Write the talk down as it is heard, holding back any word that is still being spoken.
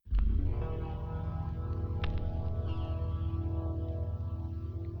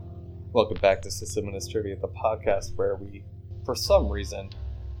Welcome back to Systeminus Trivia, the podcast where we, for some reason,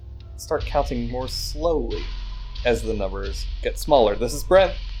 start counting more slowly as the numbers get smaller. This is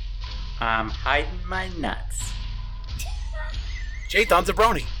Brent. I'm hiding my nuts. Jathan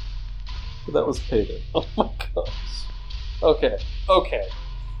Zabroni. That was Peyton. Oh my gosh. Okay.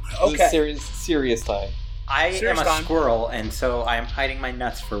 This is serious time. I Serious am a time. squirrel, and so I'm hiding my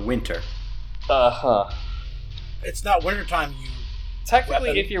nuts for winter. Uh-huh. It's not wintertime, you... Technically,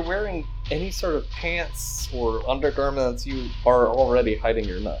 Weapon. if you're wearing any sort of pants or undergarments, you are already hiding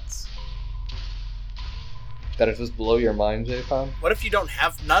your nuts. That it just blow your mind, Jathan? What if you don't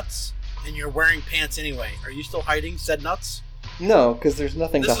have nuts and you're wearing pants anyway? Are you still hiding said nuts? No, because there's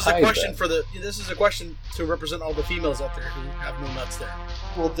nothing This to is hide a question then. This is a question to represent all the females out there who have no nuts there.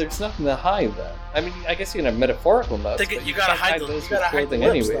 Well, there's nothing to hide then. I mean, I guess you can have metaphorical nuts, Think it- but you gotta can't hide the- those you with gotta hide the clothing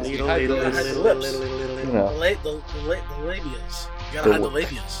lips, anyways. though. You hide You gotta those, hide the lips. you The know. labias. You gotta hide the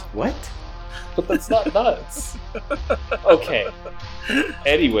labias. What? But that's not nuts. Okay.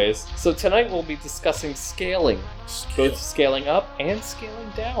 Anyways, so tonight we'll be discussing scaling. Both scaling up and scaling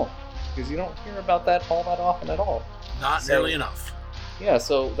down. Because you don't hear about that all that often at all. Not So- nearly enough. Yeah,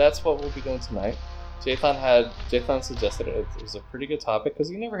 so that's what we'll be doing tonight. Jathan suggested it. It was a pretty good topic because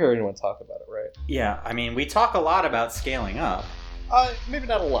you never hear anyone talk about it, right? Yeah, I mean, we talk a lot about scaling up, Maybe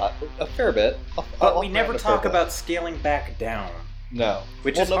not a lot, but a fair bit. but we never talk about scaling back down. No,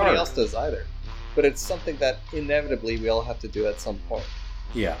 Which well, is nobody hard. else does either. But it's something that inevitably we all have to do at some point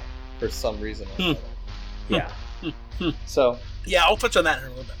Yeah, for some reason or another. yeah. So Yeah, I'll touch on that in a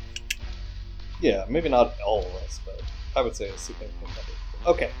little bit. yeah, maybe not all of us, but I would say a significant number.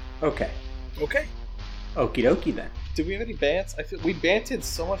 Okay, Okay. Okay. Okie dokie then. do we have any bants? I feel we banted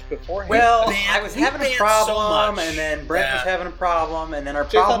so much beforehand. Well, Man, I was we having a banned so problem, much and then Brent was that- having a problem, and then our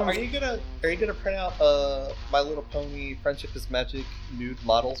Jathan, problem. are you gonna print out My Little Pony Friendship is Magic nude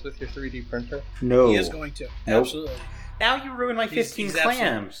models with your 3D printer? No. He is going to. Nope. Absolutely. Now you ruined my He's 15 absolutely-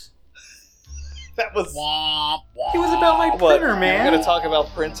 clams. That was Womp, womp. It was about my what? printer, man. You're gonna talk about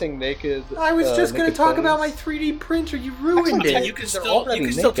printing naked. I was just going to naked talk about my ponies? 3D printer. You ruined Actually, it. You can They're still already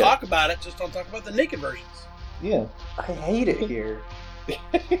naked. talk about it, just don't talk about the naked versions. Yeah. I hate it here.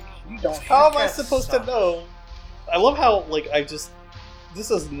 You don't How am I That supposed to sucks. know? I love how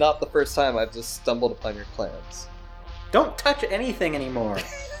this is not the first time I've just stumbled upon your clams. Don't touch anything anymore.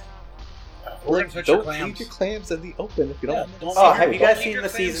 We're gonna touch your Don't clams. leave your clams in the open if you don't. Yeah, want them don't to Oh, see have them. you guys leave seen your the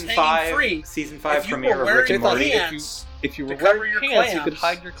clams season hanging five free. season 5 If you premiere were of wearing Rick and Jathan, Morty? pants if you were to cover wearing your pants, you could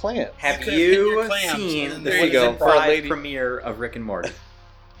clams. hide your clams. Have You could've hidden your you clams, seen and the there you season go. For our 5 lady- premiere of Rick and Morty?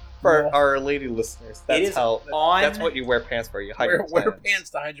 For No. our lady listeners, that's is how. on- That's what you wear pants for. You hide Wear, your clams. wear pants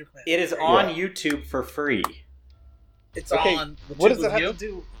to hide your clams. It is on YouTube for free. It's Okay, on. What does with it have you. to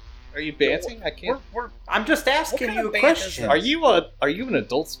do? Are you banting? I can't. We're I'm just asking kind you of a band is question. that? Are you an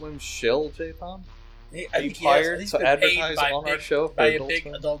Adult Swim shill, Jathan? I Are you think he has- hired he's to been paid advertise by on our big- show for by a Adult big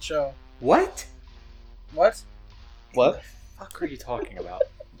Swim? adult show. What? What? What? The fuck are you talking about?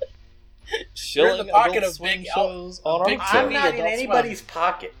 Shilling the pocket Adult of Swim big shows on our big show. I'm not in Adult anybody's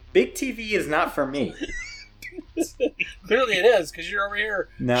pocket. Big TV is not for me. Clearly it is, because you're over here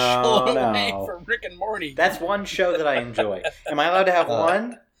No, shilling away no. for Rick and Morty. That's one show that I enjoy. Am I allowed to have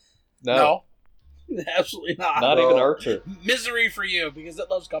one? No, Absolutely not. not Well- even Archer. Misery for you, because it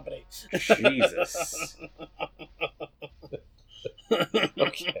loves company. Jesus.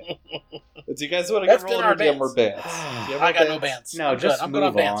 Okay. Do you guys want to That's get been rolling our or do you have more bands. bands? Do you have I more got no bands? bands. No, I'm just good. I'm move good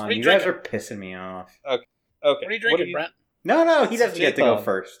on bands. on. What are You you guys drinking? are pissing me off. Okay. What are you drinking, Brent? No, he doesn't get to go Jathan.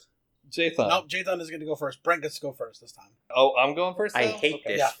 first. Jathan. Nope, Jathan is going to go first. Brent gets to go first this time. Oh, I'm going first. I now? hate Okay.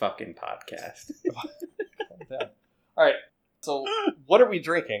 this Yeah. fucking podcast. Calm down. All right. So, what are we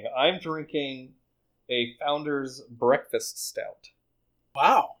drinking? I'm drinking a Founder's Breakfast Stout.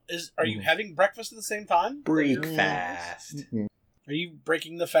 Wow. Are you Mhm. having breakfast at the same time? Break fast. Are you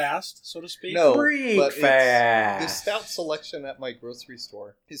breaking the fast, so to speak? No. Break but it's- fast. The stout selection at my grocery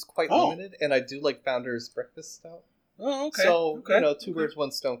store is quite Oh. limited, and I do like Founder's Breakfast Stout. Oh, okay. So, okay. two birds,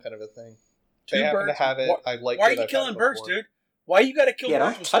 one stone kind of a thing. Two They happen birds. to have it. Why, I like why are it. you I've had killing it birds, before. dude? Why you got to kill Yeah,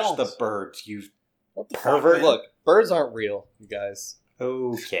 birds don't with touch stones? the birds, you What the pervert. Fuck, man? Look, birds aren't real, you guys.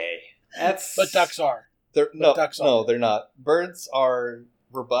 Okay. That's But ducks are. ducks No, are. they're not. Birds are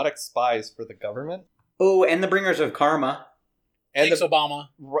robotic spies for the government. Oh, and the bringers of karma. And Thanks, Obama.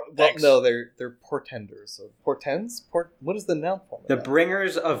 Well, Thanks. no, they're portenders. So portends? What is the noun form? of The that?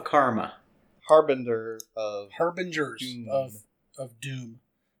 bringers of karma. Harbinger of Harbingers Doom. of doom.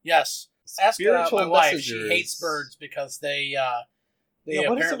 Yes. Ask spiritual my wife. messengers. She hates birds because they Yeah, what is it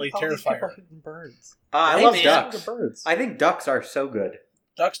apparently with all these terrify people her. hating birds? I Hey, love man. ducks. The birds. I think ducks are so good.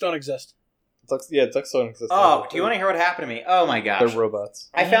 Ducks don't exist. ducks don't exist. Oh, do you want to hear what happened to me? Oh my gosh. They're robots.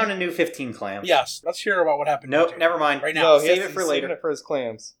 I found a new 15 clam. Yes, let's hear about what happened. Nope, to you. never mind. Right now. No, Save it for he's later. saving it for his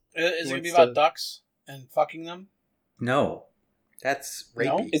clams. Is it going to be Wants to- about ducks and fucking them? No. That's rapey.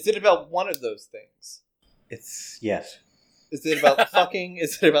 No? Is it about one of those things? It's, yes. Is it about fucking?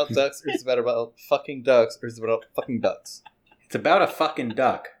 Is it about ducks? Or is it about fucking ducks? Or is it about fucking ducks? It's about a fucking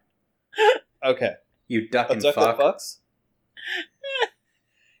duck. Okay. You duck A and duck fuck. that fucks?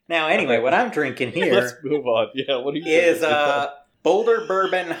 Now, anyway, what I'm drinking Let's here move on. Yeah, what do you is Boulder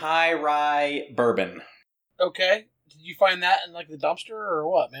Bourbon High Rye Bourbon. Okay. Did you find that in like the dumpster or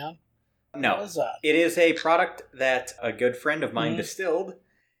what, man? What No. is that? It is a product that a good friend of mine distilled,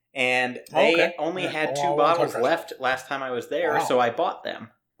 and they only had 2 bottles left last time I was there, so I bought them.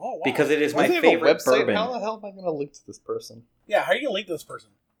 Oh, wow. Because it is my Does he have a favorite website? bourbon. How the hell am I going to link to this person? Yeah, how are you going to link to this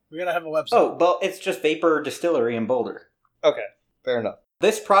person? We got to have a website. Oh, well, it's just Vapor Distillery in Boulder. Okay, fair enough.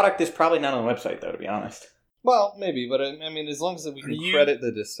 This product is probably not on the website, though, to be honest. Well, maybe, but I mean, as long as we can credit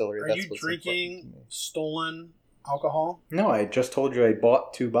the distillery, Are that's you what's drinking important to me. stolen alcohol? No, I just told you I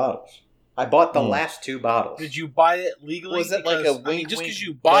bought 2 bottles. I bought the last 2 bottles. Did you buy it legally? Was it like a wink, I mean, just wink, because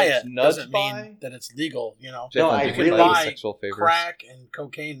you buy nudge, it nudge doesn't buy? mean that it's legal, you know? No, Jeff, I you really can buy buy sexual favors. Crack and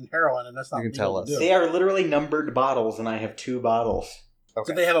cocaine and heroin, and that's not You can legal tell to us. do. They are literally numbered bottles, and I have 2 bottles.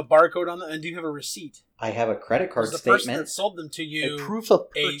 Okay. Do they have a barcode on them? And do you have a receipt? I have a credit card Was the person statement. that sold them to you A proof of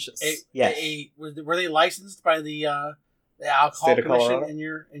purchase. Yes. were they licensed by the alcohol State of commission Colorado?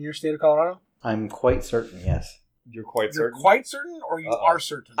 in your state of Colorado? I'm quite certain, yes. You're quite You're certain? quite certain, or you Uh-oh. are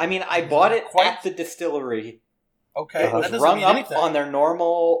certain? I mean, I bought it Quite- at the distillery. Okay, It was that doesn't rung mean up anything. on their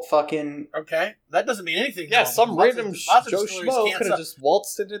normal fucking... Okay, that doesn't mean anything. Yeah, though, some because random lots of Joe distilleries Schmo can't could have sell- just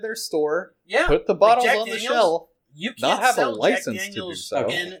waltzed into their store, yeah, put the bottles Jack on the Daniels, shelf. You can't not have a sell license Jack to do Daniels so.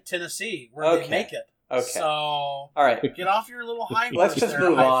 in Tennessee where Okay. they make it. Okay. So All right. get off your little high horse. Let's just there,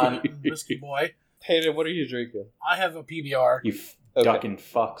 move on. highfalutin whiskey boy. Hayden, what are you drinking? I have a PBR. You Okay. ducking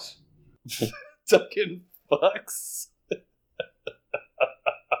fucks. Ducking fucks.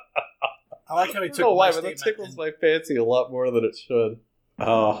 I like how he I took don't know why, my but that statement tickles and- my fancy a lot more than it should.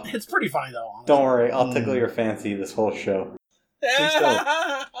 Oh, It's pretty funny though. Honestly. don't worry. I'll tickle your fancy this whole show. Please don't.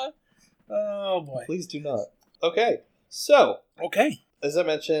 Oh boy. Please do not. Okay, so Okay, as I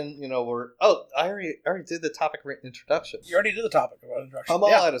mentioned, we're. Oh, I already did the topic introduction. you already did the topic about introduction. I'm all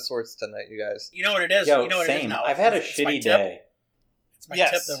Yeah. out of sorts tonight, you guys. You know what it is. Yo, you know what it is same. now. I've had a It's my shitty tip. day. It's my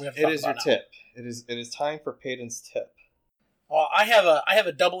Yes, tip that we have to it talk is your about now. tip. It is time for Peyton's tip. Well, I have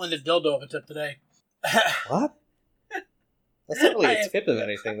a double-ended dildo of a tip today. What? That's not really I a have- tip of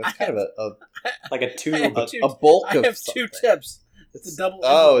anything. That's kind of Like a I tube. have of- two- a bulk I of have something. 2 tips. It's It's a double.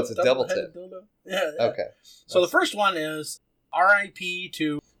 Oh, it's a double double-headed tip. dildo. Yeah. Okay. So the first one is R.I.P.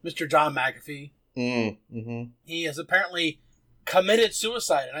 to Mr. John McAfee. Mm-hmm. He has apparently committed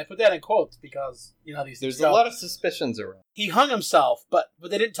suicide, and I put that in quotes because these things There's go. a lot of suspicions around. He hung himself, but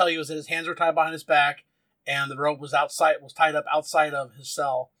what they didn't tell you is that his hands were tied behind his back, and the rope was tied up outside of his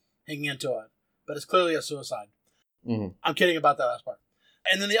cell, hanging into it. But it's clearly a suicide. Mm-hmm. I'm kidding about that last part.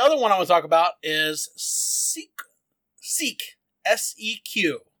 And then the other one I want to talk about is Seek,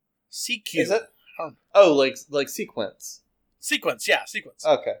 S-E-Q. CQ. Is it? Oh, like sequence. Sequence, yeah, sequence.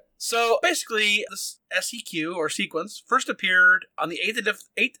 Okay. So basically, this SEQ or sequence first appeared on the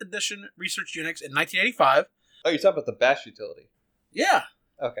 8th edition Research Unix in 1985. Oh, you're talking about the bash utility. Yeah.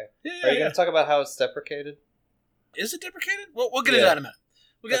 Okay. Yeah. Are you going to talk about how it's deprecated? Is it deprecated? We'll get into Yeah. that in a minute.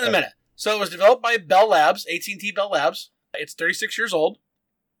 We'll get into Okay. that in a minute. So it was developed by Bell Labs, AT&T Bell Labs. It's 36 years old,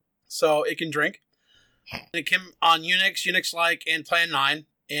 so it can drink. It came on Unix, Unix-like, and Plan 9,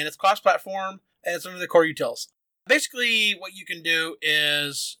 and it's cross-platform, and it's under the core utils. Basically, what you can do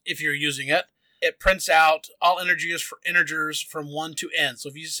is, if you're using it, it prints out all integers from 1 to n. So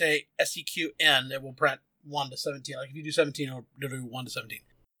if you say SEQN, it will print 1 to 17. Like if you do 17, it'll do 1 to 17.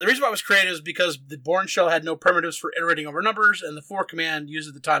 The reason why it was created is because the Bourne shell had no primitives for iterating over numbers, and the for command used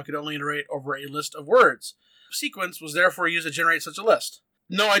at the time could only iterate over a list of words. Sequence was therefore used to generate such a list.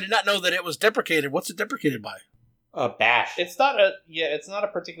 No, I did not know that it was deprecated. What's it deprecated by? Bash. It's not a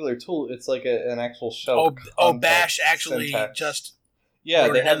particular tool. It's like an actual shell. Bash actually syntax. just... Yeah,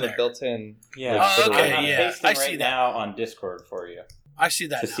 wrote they it have in a there. built-in. Yeah. Oh, okay, I'm yeah. pasting I see right that. now on Discord for you I see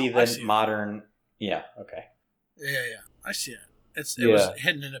that to now. see I the see it. modern. Yeah. Okay. Yeah. I see it. It Yeah. was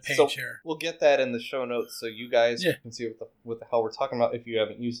hidden in a page So here. we'll get that in the show notes so you guys Yeah. can see what the hell we're talking about if you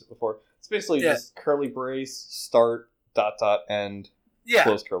haven't used it before. It's basically Yeah. just curly brace, start, ... end, Yeah.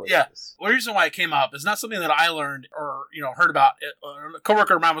 close curly Yeah. brace. Well, the reason why it came up is not something that I learned or heard about. A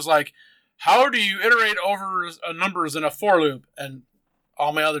coworker of mine was like, "How do you iterate over numbers in a for loop?" And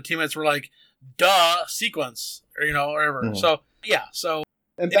all my other teammates were like, "Duh, sequence," or whatever. Mhm. So yeah, so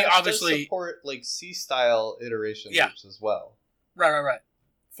And And Bash obviously does support like C-style iteration loops as well. Right.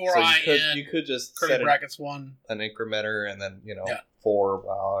 4i So in you could just curly set brackets 1. an incrementer and then, Yeah. for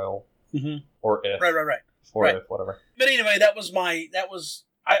while or if. Right. Or if, whatever. But anyway,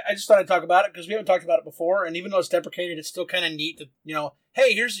 I just thought I'd talk about it because we haven't talked about it before, and even though it's deprecated, it's still kind of neat that,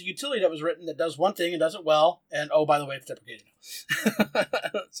 hey, here's a utility that was written that does one thing and does it well, and oh, by the way, it's deprecated.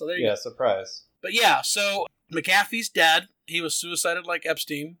 So there you go. Yeah, surprise. But yeah, so McAfee's dead. He was suicided like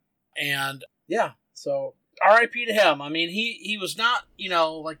Epstein, and yeah, so R.I.P. to him. I mean, he was not,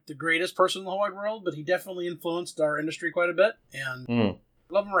 like the greatest person in the whole wide world, but he definitely influenced our industry quite a bit, and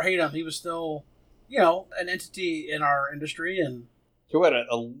love him or hate him, he was still, an entity in our industry, and He had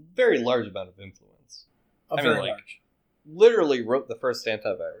a very large amount of influence. Very large. Literally wrote the first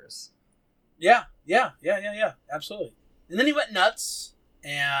antivirus. Yeah, absolutely. And then he went nuts,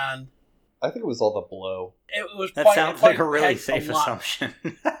 and I think it was all the blow. it was That quite, sounds quite like a really had safe lot. assumption.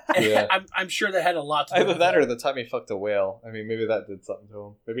 Yeah. I'm sure that had a lot to do Either with that it. or the time he fucked a whale. I mean, maybe that did something to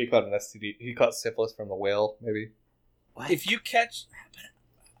him. Maybe he caught an STD. He caught syphilis from the whale, maybe. What? If you catch...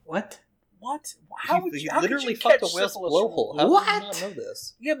 What? What? How would He you, how could literally you fucked catch a whale's syphilis blowhole. from... How What? do you not know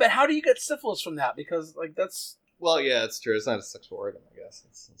this? Yeah, but how do you get syphilis from that? Because, that's... Well, yeah, it's true. It's not a sexual organ, I guess.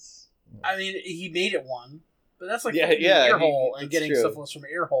 It's I mean, he made it one. But that's like Yeah, fucking yeah, an ear hole that's and getting true. syphilis from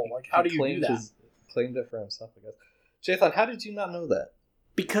an ear hole. Like, how do you do that? Claimed it for himself, I guess. Jathan, how did you not know that?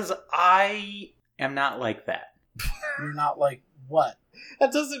 Because I am not like that. You're not like, what?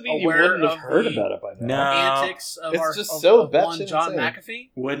 That doesn't mean you Aware wouldn't have of heard the- about it by now. No. Antics of It's our just of, so of one batshit John insane. McAfee?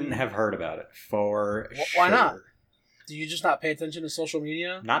 Wouldn't have heard about it for Why sure. not? Do you just not pay attention to social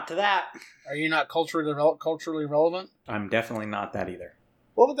media? Not to that. Are you not culturally relevant? I'm definitely not that either.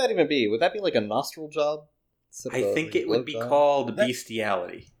 What would that even be? Would that be like a nostril job? Instead of I a, think like, it would be blowjob? called That-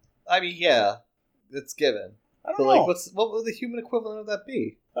 bestiality. I mean, yeah, it's given. I don't But know. like, what would the human equivalent of that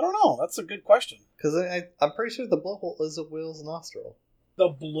be? I don't know. That's a good question. Because I'm pretty sure the blowhole is a whale's nostril. The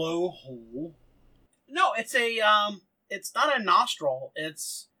blowhole. No, it's it's not a nostril.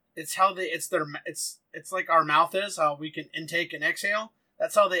 It's how it's like our mouth is, how we can intake and exhale.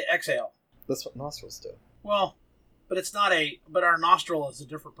 That's how they exhale. That's what nostrils do. Well, but but our nostril is a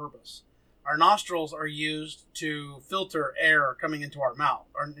different purpose. Our nostrils are used to filter air coming into our mouth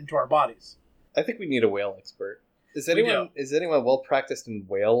or into our bodies. I think we need a whale expert. Is We anyone well practiced in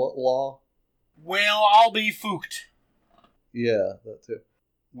whale law? Well, I'll be fooked. Yeah, that too.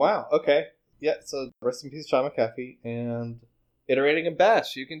 Wow. Okay. Yeah. So rest in peace, John McAfee, and iterating in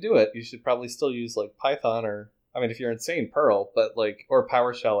Bash. You can do it. You should probably still use like Python or, I mean, if you're insane, Perl, but like, or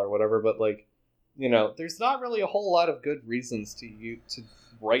PowerShell or whatever. But like, there's not really a whole lot of good reasons to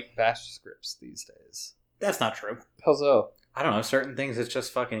write Bash scripts these days. That's not true. How so? I don't know. Certain things it's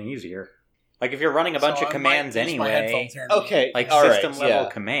just fucking easier. Like if you're running a bunch of commands anyway, Okay. like all right, system level yeah.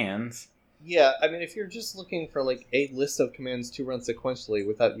 commands. Yeah, I mean, if you're just looking for like a list of commands to run sequentially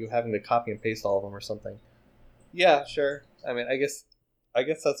without you having to copy and paste all of them or something, yeah, sure. I mean, I guess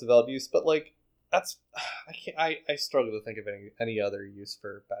that's a valid use, but like that's I struggle to think of any other use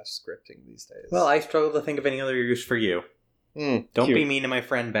for Bash scripting these days. Well, I struggle to think of any other use for you. Don't cute. be mean to my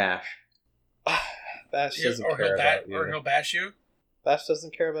friend Bash. Bash doesn't care about you. Or he'll bash you. Bash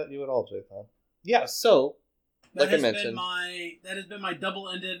doesn't care about you at all, Jathan. Yeah, so That like I has mentioned, been my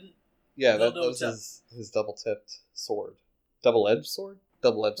double-ended. yeah, that dildo was tip. his double-tipped sword, double-edged sword,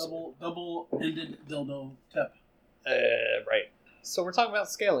 double-edged sword. Double-ended dildo tip. Right. So we're talking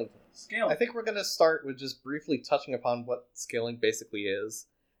about scaling. Scale. I think we're going to start with just briefly touching upon what scaling basically is,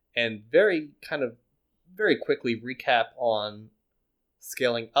 and very quickly recap on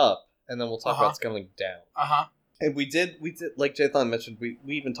scaling up, and then we'll talk about scaling down. And we did like Jathan mentioned, we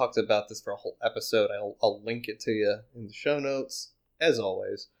even talked about this for a whole episode. I'll link it to you in the show notes, as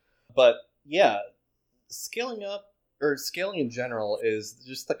always. But yeah, scaling up, or scaling in general, is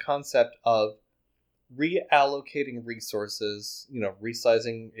just the concept of reallocating resources,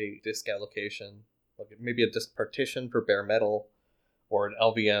 resizing a disk allocation, like maybe a disk partition for bare metal, or an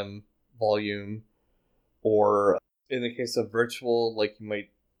LVM volume, or in the case of virtual, like you might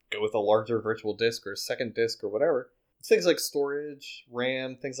go with a larger virtual disk or a second disk or whatever. Things like storage,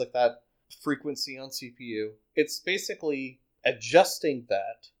 RAM, things like that, frequency on CPU. It's basically adjusting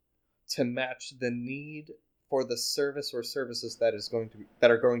that to match the need for the service or services that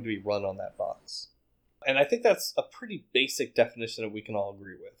are going to be run on that box. And I think that's a pretty basic definition that we can all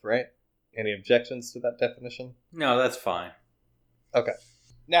agree with, right? Any objections to that definition? No, that's fine. Okay.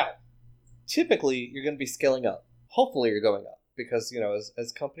 Now, typically, you're going to be scaling up. Hopefully, you're going up. Because,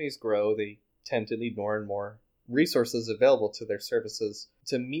 as companies grow, they tend to need more and more resources available to their services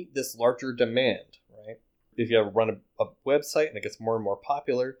to meet this larger demand, right? if you ever run a website and it gets more and more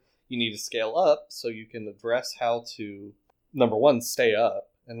popular, you need to scale up so you can address how to, number one, stay up,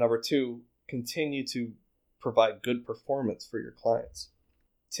 and number two, continue to provide good performance for your clients.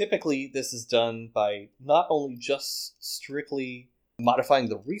 Typically, this is done by not only just strictly modifying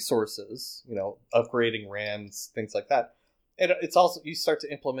the resources, upgrading RAMs, things like that. And it's also, you start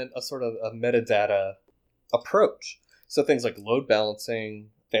to implement a sort of a metadata approach. So things like load balancing,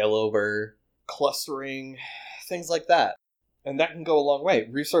 failover, clustering, things like that. And that can go a long way.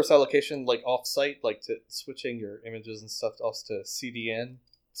 Resource allocation, like off-site, like to switching your images and stuff off to CDN.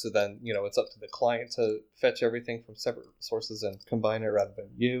 So then, it's up to the client to fetch everything from separate sources and combine it rather than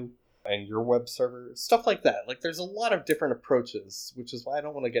you and your web server. Stuff like that. Like, there's a lot of different approaches, which is why I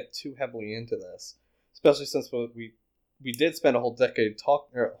don't want to get too heavily into this. Especially since we did spend a whole episode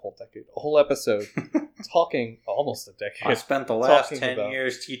talking, almost a decade. I spent the last 10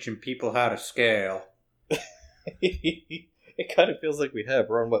 years teaching people how to scale. It kind of feels like we have.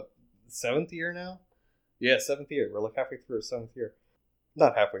 We're on, 7th year now? Yeah, 7th year. We're like halfway through our 7th year.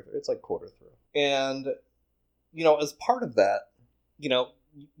 Not halfway through. It's like quarter through. And, as part of that,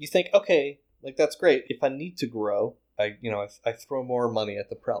 you think, okay, like that's great. If I need to grow, I throw more money at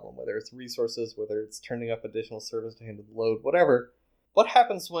the problem, whether it's resources, whether it's turning up additional service to handle the load, whatever. What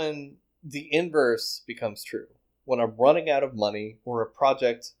happens when the inverse becomes true? When I'm running out of money or a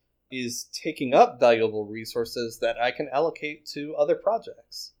project is taking up valuable resources that I can allocate to other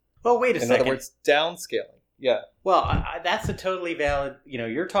projects. Well, wait a second. In other words, downscaling. Yeah. Well, that's a totally valid,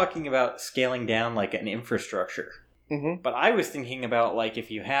 you're talking about scaling down like an infrastructure. Mm-hmm. But I was thinking about like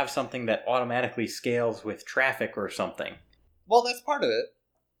if you have something that automatically scales with traffic or something. Well, that's part of it.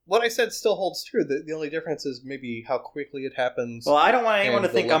 What I said still holds true. The only difference is maybe how quickly it happens. Well, I don't want anyone to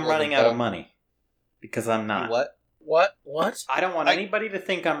think I'm running out of money. Because I'm not. What? I don't want anybody to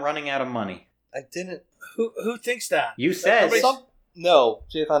think I'm running out of money. I didn't. Who thinks that? You said... No,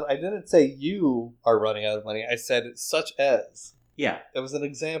 Jathan, I didn't say you are running out of money. I said such as. Yeah. It was an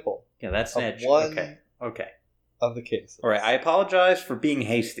example. Yeah, that's an edge. Okay. Of the case. All right, I apologize for being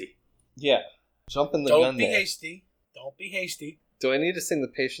hasty. Yeah. Jumping the gun Don't be there. hasty. Don't be hasty. Do I need to sing the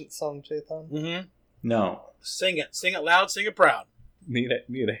patient song, Jathan? Mm-hmm. No. Sing it. Sing it loud, sing it proud. Nina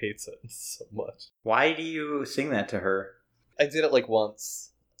hates it so much. Why do you sing that to her? I did it like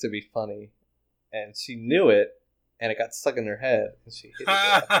once to be funny, and she knew it, and it got stuck in her head, and she hated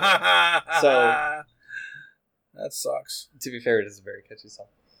it. So that sucks. To be fair, it is a very catchy song.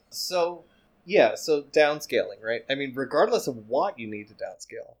 So downscaling, right? I mean, regardless of what you need to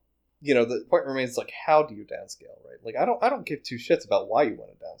downscale, the point remains like, how do you downscale, right? Like, I don't give two shits about why you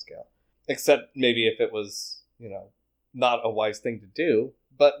want to downscale, except maybe if it was, not a wise thing to do,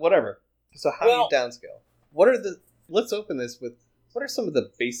 but whatever. So how do you downscale? Let's open this with, what are some of the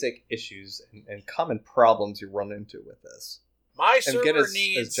basic issues and common problems you run into with this? My server as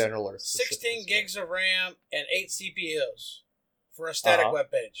needs general or 16 gigs of RAM and 8 CPUs for a static web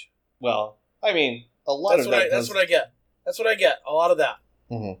page. Well, I mean, a lot of that. That's what I get. A lot of that.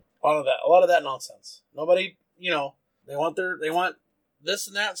 Mm-hmm. A lot of that nonsense. Nobody, they want this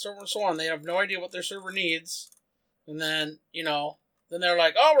and that, and so on and so on. They have no idea what their server needs. And then, then they're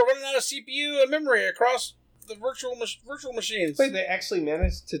like, oh, we're running out of CPU and memory across the virtual machines. Wait, they actually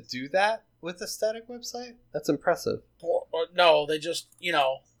managed to do that with a static website? That's impressive. Or no, they just,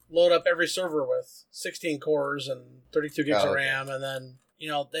 load up every server with 16 cores and 32 gigs of RAM, and then,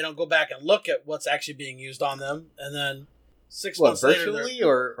 they don't go back and look at what's actually being used on them, and then 6 months later... virtually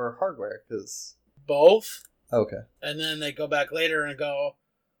or hardware? Because both. Okay. And then they go back later and go,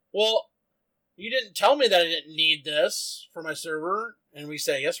 well, you didn't tell me that I didn't need this for my server. And we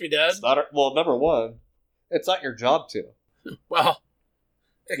say, yes, we did. It's not number one, it's not your job to. Well,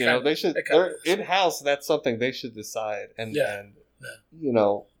 they should. They're in-house. That's something they should decide and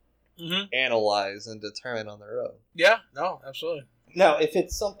analyze and determine on their own. Yeah, no, absolutely. Now, if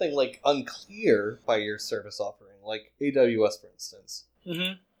it's something like unclear by your service offering, like AWS, for instance,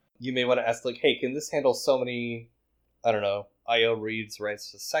 you may want to ask, like, hey, can this handle so many, I don't know, IO reads,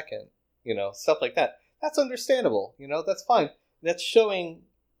 writes a second, stuff like that. That's understandable. That's fine. That's showing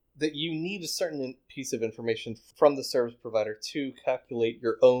that you need a certain piece of information from the service provider to calculate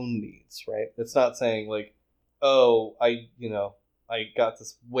your own needs, right? It's not saying like, oh, I got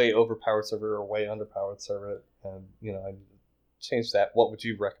this way overpowered server or way underpowered server, and I need to change that. What would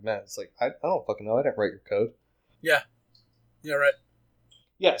you recommend? It's like, I don't fucking know. I didn't write your code. Yeah. Yeah, right.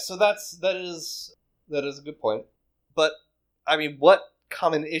 Yeah, so that is a good point. But I mean, what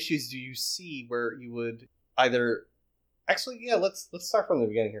common issues do you see where you would either let's start from the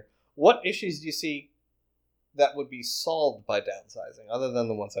beginning here. What issues do you see that would be solved by downsizing, other than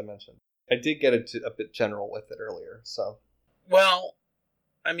the ones I mentioned? I did get a bit general with it earlier, so. Well,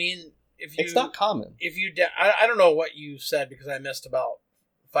 I mean, if you... It's not common. If you... I don't know what you said because I missed about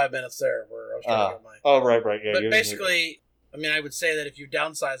 5 minutes there where I was trying to get my... Oh, right, yeah. But basically, I mean, I would say that if you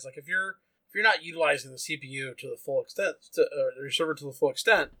downsize, like if you're not utilizing the CPU to the full extent, or your server to the full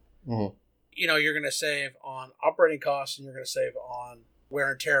extent, mm-hmm. you know, you're going to save on operating costs and you're going to save on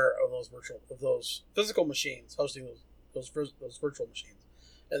wear and tear of those physical machines hosting those virtual machines,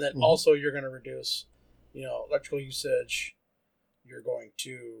 and then also you're going to reduce, you know, electrical usage. You're going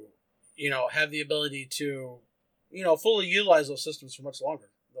to, you know, have the ability to, you know, fully utilize those systems for much longer.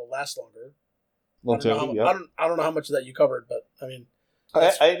 They'll last longer. I don't know how much of that you covered, but I mean,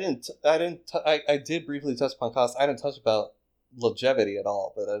 I did briefly touch upon cost. I didn't touch about longevity at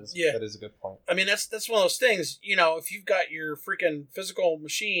all, but that is a good point. I mean, that's one of those things. You know, if you've got your freaking physical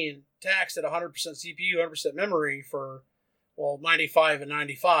machine taxed at 100% CPU, 100% memory for 95 and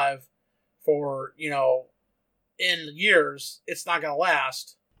 95 for, you know, in years, it's not going to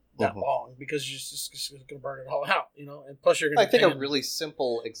last that long because you're just going to burn it all out, you know. And plus, you're going to. I think a really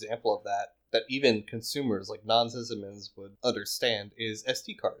simple example of that even consumers like non-sysadmins would understand is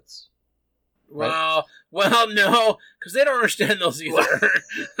SD cards. Right? Well, no, because they don't understand those either.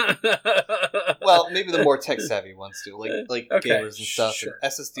 Well, maybe the more tech-savvy ones do, like gamers and stuff, and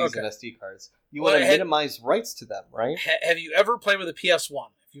SSDs and SD cards. You want to minimize writes to them, right? Have you ever played with a PS1?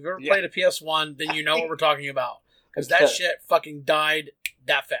 If you've ever played a PS1, then you know what we're talking about. Because that shit fucking died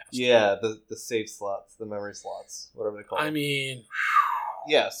that fast. Yeah, the save slots, the memory slots, whatever they call them. I mean...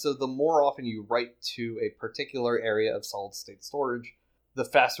 Yeah, so the more often you write to a particular area of solid-state storage, the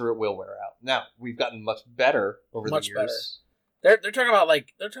faster it will wear out. Now, we've gotten much better over the years. They're talking about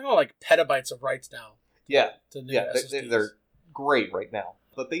like petabytes of writes now. They're great right now,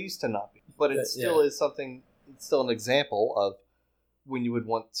 but they used to not be. But it still is something. It's still an example of when you would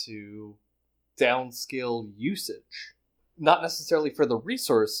want to downscale usage, not necessarily for the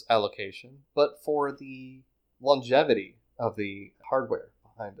resource allocation, but for the longevity of the hardware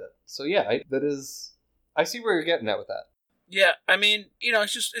behind it. So yeah, I see where you're getting at with that. Yeah, I mean, you know,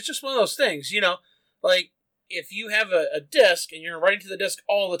 it's just one of those things, you know, like if you have a disk and you're writing to the disk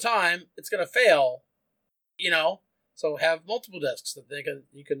all the time, it's going to fail, you know. So have multiple disks that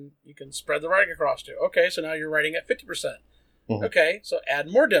you can spread the writing across to. Okay, so now you're writing at 50%. Mm-hmm. Okay, so add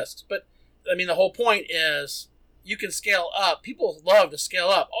more disks. But I mean, the whole point is you can scale up. People love to scale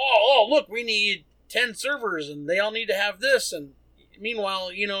up. Oh, look, we need 10 servers and they all need to have this. And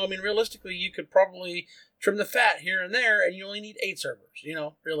meanwhile, you know, I mean, realistically, you could probably trim the fat here and there and you only need 8 servers, you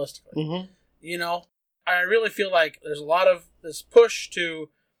know, realistically. Mm-hmm. You know, I really feel like there's a lot of this push to,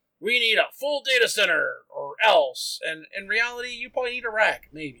 we need a full data center or else. And in reality, you probably need a rack,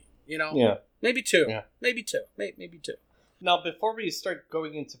 maybe, you know? Yeah. Maybe 2. Yeah. Maybe 2. Maybe 2. Now, before we start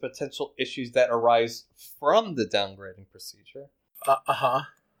going into potential issues that arise from the downgrading procedure,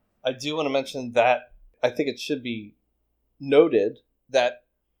 I do want to mention that I think it should be noted that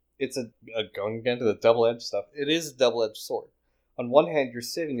it's going again to the double-edged stuff. It is a double-edged sword. On one hand, you're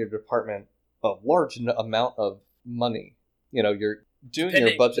saving your department a large amount of money. You know, you're doing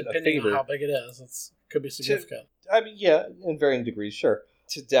your budget a favor. Depending on how big it is, it could be significant. In varying degrees, sure.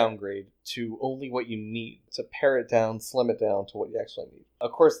 To downgrade to only what you need, to pare it down, slim it down to what you actually need.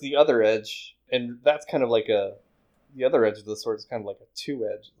 Of course, the other edge, and that's kind of like the other edge of the sword is kind of like a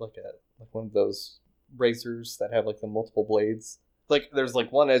 2-edge, like one of those razors that have like the multiple blades. Like there's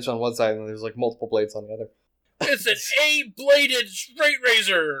like one edge on one side and there's like multiple blades on the other. It's an 8-bladed straight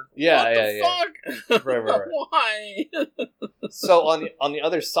razor. Yeah, what the fuck? Right. Why? So on the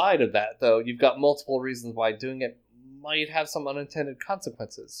other side of that, though, you've got multiple reasons why doing it might have some unintended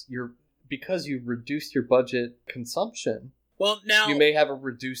consequences. Because you've reduced your budget consumption. Well, now you may have a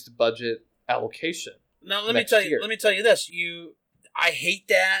reduced budget allocation. Now let me tell you this. I hate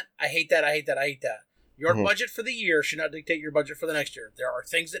that. Your budget for the year should not dictate your budget for the next year. There are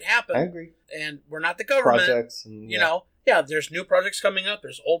things that happen. I agree. And we're not the government. Projects and, you know, there's new projects coming up.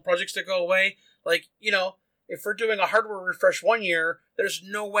 There's old projects that go away. Like, you know, if we're doing a hardware refresh one year, there's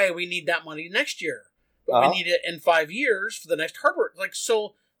no way we need that money next year. But we need it in 5 years for the next hardware.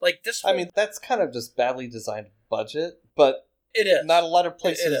 This. I mean, that's kind of just badly designed budget, but it is. Not a lot of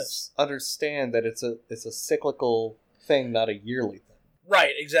places understand that it's a cyclical thing, not a yearly thing.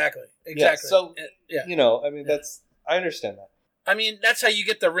 Right. Exactly. Yeah, so you know, I mean, I understand that. I mean, that's how you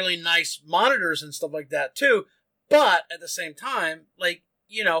get the really nice monitors and stuff like that too. But at the same time, like,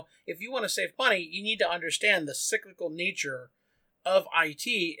 you know, if you want to save money, you need to understand the cyclical nature of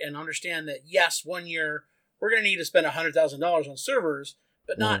IT and understand that, yes, 1 year we're going to need to spend $100,000 on servers,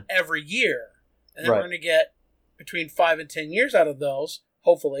 but not every year. And then we're going to get between 5 and 10 years out of those,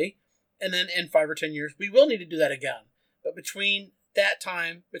 hopefully. And then in 5 or 10 years, we will need to do that again. But between that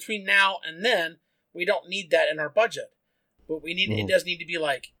time, between now and then, we don't need that in our budget. But we need it does need to be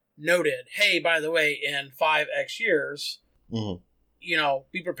like noted, hey, by the way, in 5x years,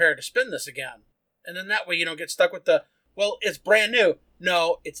 be prepared to spend this again. And then that way you don't get stuck with well, it's brand new.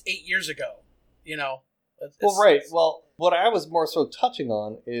 No, it's 8 years ago. Well, what I was more so touching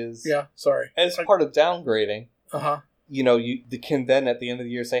on is... Yeah, sorry. As part of downgrading, uh-huh. You can then at the end of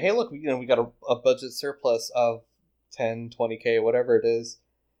the year say, hey, look, we got a budget surplus of 10, 20K, whatever it is.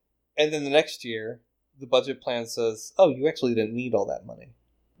 And then the next year, the budget plan says, oh, you actually didn't need all that money.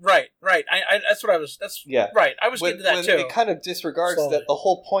 Right. That's what I was... Right, I was getting to that too. It kind of disregards that the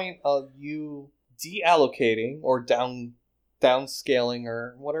whole point of you deallocating or downscaling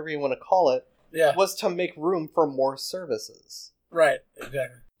or whatever you want to call it was to make room for more services. Right,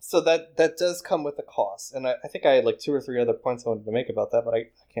 exactly. So that does come with a cost. And I think I had like 2 or 3 other points I wanted to make about that, but I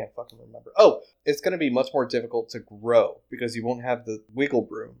can't fucking remember. Oh, it's going to be much more difficult to grow because you won't have the wiggle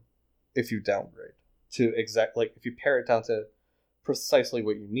room if you downgrade to if you pare it down to precisely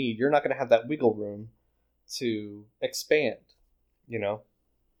what you need, you're not going to have that wiggle room to expand,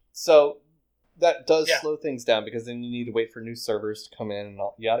 So that does slow things down because then you need to wait for new servers to come in and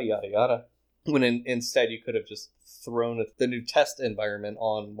all, yada, yada, yada. When instead you could have just thrown the new test environment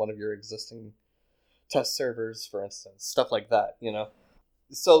on one of your existing test servers, for instance, stuff like that,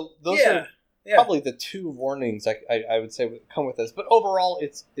 So those are probably the 2 warnings I would say would come with this. But overall,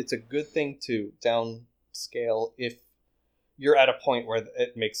 it's a good thing to downscale if you're at a point where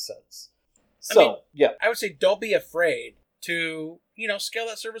it makes sense. So, I would say don't be afraid to, scale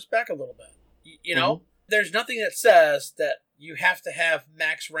that service back a little bit. There's nothing that says that you have to have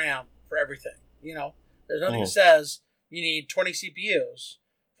max RAM for everything. There's nothing that says you need 20 CPUs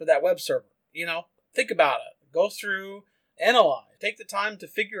for that web server. Think about it. Go through, analyze, take the time to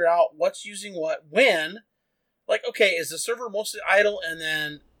figure out what's using what, when. Like, okay, is the server mostly idle and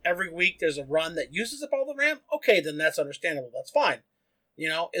then every week there's a run that uses up all the RAM? Okay, then that's understandable. That's fine.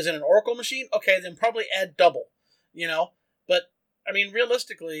 Is it an Oracle machine? Okay, then probably add double. But,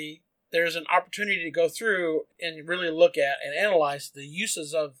 realistically, there's an opportunity to go through and really look at and analyze the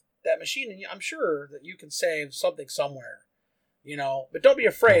uses of that machine, and I'm sure that you can save something somewhere, But don't be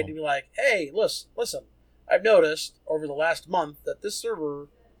afraid to be like, hey, listen, I've noticed over the last month that this server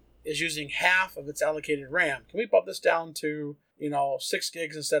is using half of its allocated RAM. Can we bump this down to, 6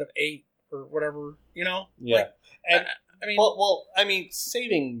 gigs instead of 8 or whatever, Yeah.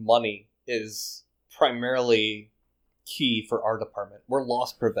 Saving money is primarily key for our department. We're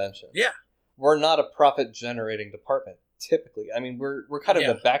loss prevention. Yeah. We're not a profit-generating department, typically. We're kind of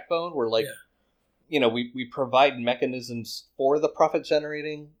the backbone. We're like, we provide mechanisms for the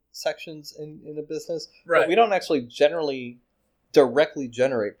profit-generating sections in a business. Right. But we don't actually directly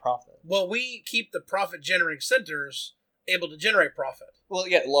generate profit. Well, we keep the profit-generating centers able to generate profit. Well,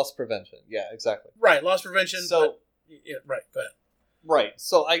 loss prevention. Yeah, exactly. Right, loss prevention. So, right, go ahead. Right.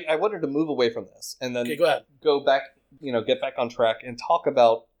 So I wanted to move away from this and then go back, get back on track and talk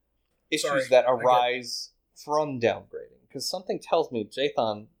about issues that arise from downgrading. Because something tells me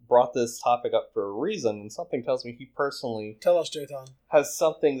Jathan brought this topic up for a reason, and something tells me he personally Tell us, Jathan. Has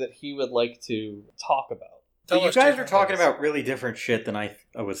something that he would like to talk about. But you guys are talking about really different shit than I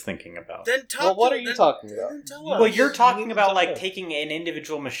was thinking about. Then what are you talking about? Well, you're talking about like taking an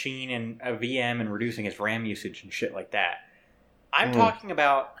individual machine and a VM and reducing its RAM usage and shit like that. I'm talking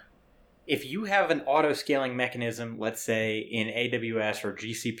about if you have an auto-scaling mechanism, let's say in AWS or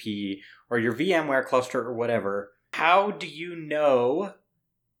GCP or your VMware cluster or whatever, how do you know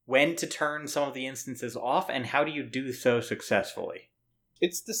when to turn some of the instances off and how do you do so successfully?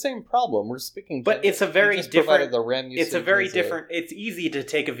 It's the same problem. We're speaking, but it's a very different. The RAM usage it's a very different. It's easy to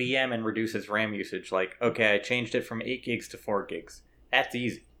take a VM and reduce its RAM usage. Like, okay, I changed it from 8 gigs to 4 gigs. That's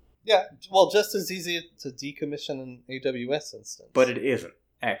easy. Yeah, well, just as easy to decommission an AWS instance. But it isn't,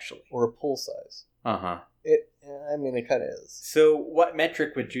 actually. Or a pool size. Uh-huh. It kind of is. So what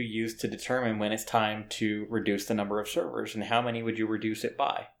metric would you use to determine when it's time to reduce the number of servers, and how many would you reduce it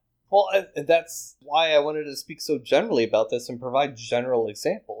by? Well, that's why I wanted to speak so generally about this and provide general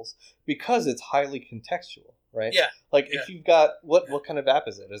examples, because it's highly contextual, right? Yeah. Like, if you've got... What kind of app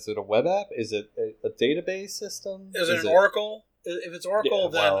is it? Is it a web app? Is it a database system? Is it an Oracle? If it's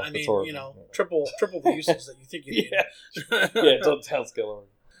Oracle, triple the uses that you think you need. Yeah, don't tell Skiller.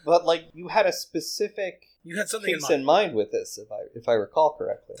 But you had a specific something case in mind with this, if I recall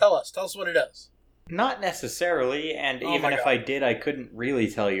correctly. Tell us what it is. Not necessarily, and even if I did, I couldn't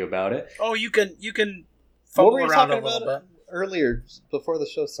really tell you about it. Oh, you can. What were you talking about earlier before the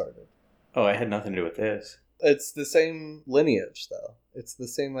show started? Oh, I had nothing to do with this. It's the same lineage, though. It's the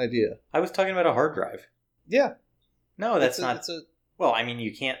same idea. I was talking about a hard drive. Yeah. No, that's not... It's a, Well, I mean,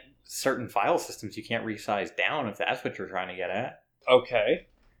 you can't... Certain file systems you can't resize down if that's what you're trying to get at. okay.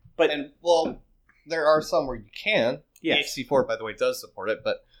 But... There are some where you can. Yes. HC4, by the way, does support it,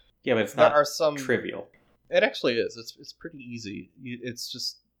 but Yeah, but it's there not are some... trivial. It actually is. It's pretty easy. It's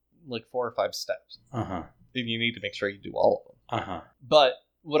just like 4 or 5 steps. Uh-huh. And you need to make sure you do all of them. Uh-huh. But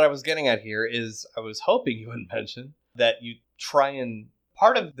what I was getting at here is I was hoping you would mention that you try and...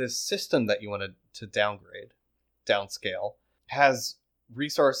 Part of this system that you wanted to downgrade, downscale, has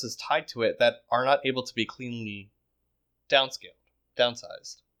resources tied to it that are not able to be cleanly downscaled,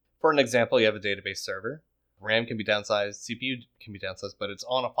 downsized. For an example, you have a database server. RAM can be downsized, CPU can be downsized, but it's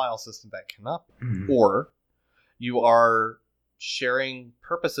on a file system that cannot be. Mm-hmm. Or you are sharing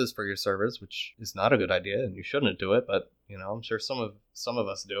purposes for your servers, which is not a good idea, and you shouldn't do it, but I'm sure some of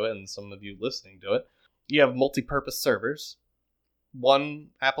us do it, and some of you listening do it. You have multi-purpose servers.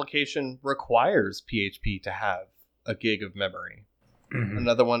 One application requires PHP to have a gig of memory. Mm-hmm.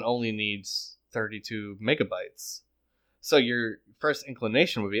 Another one only needs 32 megabytes. So your first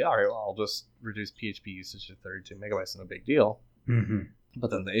inclination would be, all right, well, I'll just reduce PHP usage to 32 megabytes, no big deal. Mm-hmm.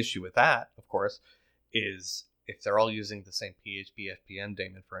 But then the issue with that, of course, is if they're all using the same PHP FPM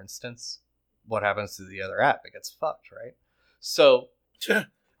daemon, for instance, what happens to the other app? It gets fucked, right? So...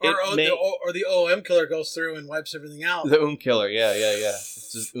 Or the OOM killer goes through and wipes everything out. The killer, yeah. It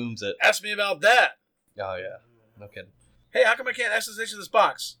just it. Ask me about that. Oh, yeah. No kidding. Hey, how come I can't SSH to this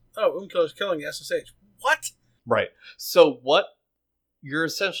box? Oh, killer's killing the SSH. What? Right. So what you're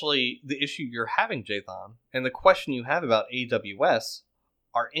essentially, the issue you're having, Jathan, and the question you have about AWS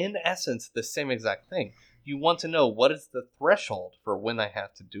are in essence the same exact thing. You want to know what is the threshold for when I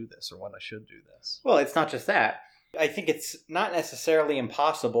have to do this or when I should do this. Well, it's not just that. I think it's not necessarily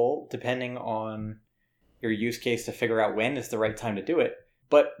impossible, depending on your use case, to figure out when is the right time to do it.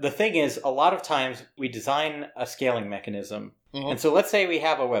 But the thing is, a lot of times we design a scaling mechanism. Mm-hmm. And so let's say we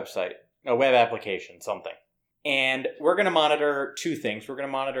have a website, a web application, something. And we're going to monitor 2 things. We're going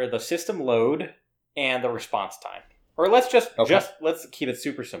to monitor the system load and the response time. Or let's let's keep it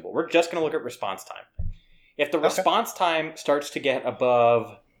super simple. We're just going to look at response time. If the response time starts to get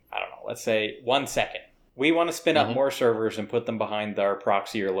above, I don't know, let's say 1 second, we want to spin up more servers and put them behind our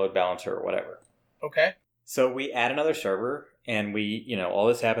proxy or load balancer or whatever. Okay. So we add another server, and all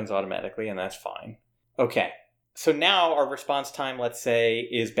this happens automatically, and that's fine. Okay. So now our response time, let's say,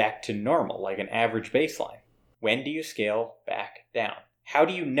 is back to normal, like an average baseline. When do you scale back down? How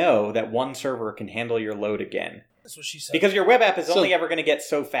do you know that one server can handle your load again? That's what she said. Because your web app is only ever going to get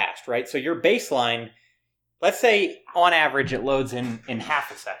so fast, right? So your baseline, let's say on average it loads in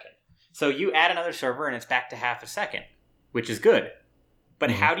half a second. So you add another server and it's back to half a second, which is good. But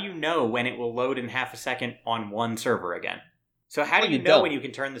how do you know when it will load in half a second on one server again? So how do you know when you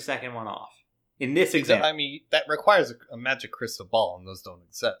can turn the second one off? In this example. I mean, that requires a magic crystal ball, and those don't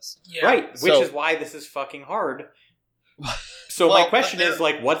exist. Yeah. Right, which is why this is fucking hard. So my question is,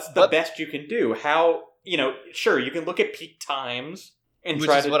 what's the best you can do? How, sure, you can look at peak times and which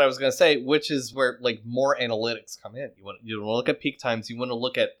is what I was going to say, which is where, more analytics come in. You want to look at peak times. You want to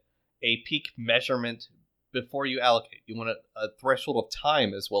look at a peak measurement before you allocate. You want a threshold of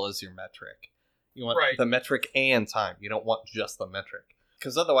time as well as your metric. You want the metric and time. You don't want just the metric.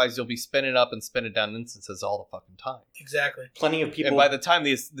 Because otherwise you'll be spinning up and spinning down instances all the fucking time. Exactly. Plenty of people... And by the time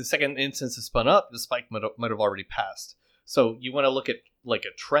the second instance is spun up, the spike might have already passed. So you want to look at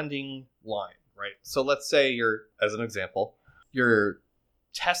a trending line, right? So let's say as an example, your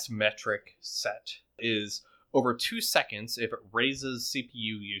test metric set is over 2 seconds if it raises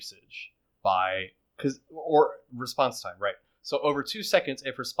CPU usage or response time, right? So over 2 seconds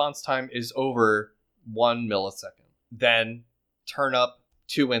if response time is over 1 millisecond, then turn up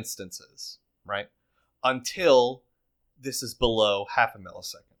 2 instances, right? Until this is below half a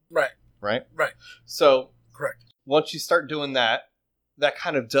millisecond. Right? So correct. Once you start doing that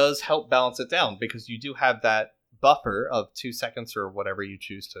kind of does help balance it down because you do have that buffer of 2 seconds or whatever you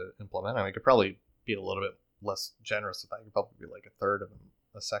choose to implement. I mean, it could probably be a little bit less generous with that. It could probably be like a third of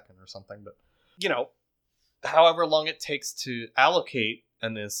a second or something. But, however long it takes to allocate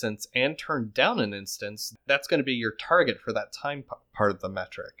an instance and turn down an instance, that's going to be your target for that time part of the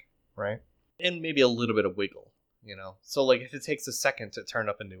metric, right? And maybe a little bit of wiggle, So, if it takes a second to turn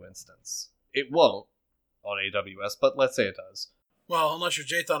up a new instance, it won't on AWS, but let's say it does. Well, unless you're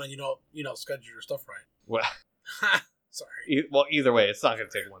Jathan and you don't schedule your stuff right. Well, sorry. Well, either way, it's not going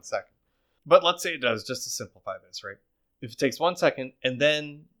to take 1 second. But let's say it does, just to simplify this, right? If it takes 1 second and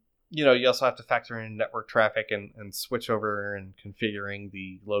then you know, you also have to factor in network traffic and switch over and configuring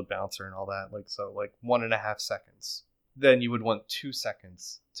the load balancer and all that. Like, so like 1.5 seconds. Then you would want 2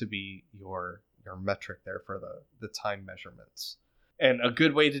 seconds to be your metric there for the time measurements. And a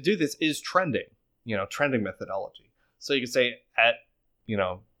good way to do this is trending, you know, trending methodology. So you can say at, you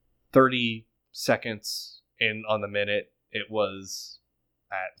know, 30 seconds in on the minute, it was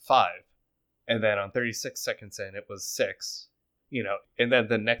at 5. And then on 36 seconds in, it was 6. You know, and then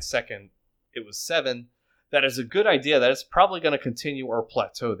the next second, it was 7. That is a good idea. That is probably going to continue or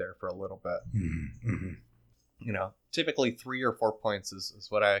plateau there for a little bit. Mm-hmm. You know, typically 3 or 4 points is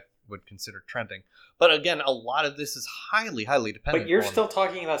what I would consider trending. But again, a lot of this is highly, highly dependent. But you're still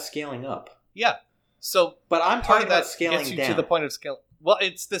talking about scaling up. Yeah. So, but I'm part talking of that about scaling gets you down to the point of scale. Well,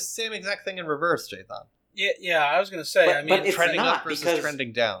 it's the same exact thing in reverse, Jathan. Yeah. I was going to say. But it's trending not up versus because,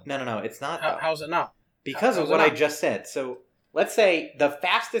 trending down. No. It's not. How's it not? Because how's of what it I not? just said. So let's say the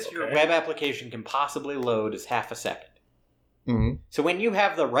fastest your web application can possibly load is half a second. Mm-hmm. So when you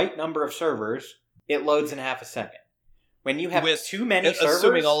have the right number of servers, it loads in half a second. When you have too many servers,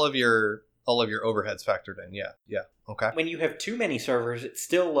 assuming all of your overheads factored in, yeah, okay. When you have too many servers, it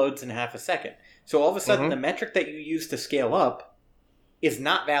still loads in half a second. So all of a sudden, the metric that you use to scale up is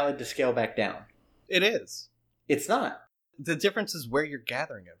not valid to scale back down. It is. It's not. The difference is where you're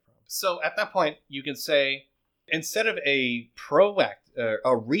gathering it from. So at that point, you can say instead of a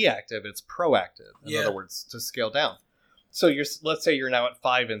reactive, it's proactive. In other words, to scale down. So let's say you're now at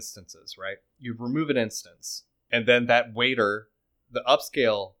 5 instances, right? You remove an instance. And then that waiter, the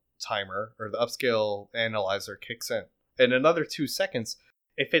upscale timer or the upscale analyzer kicks in. In another 2 seconds,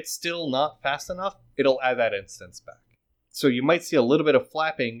 if it's still not fast enough, it'll add that instance back. So you might see a little bit of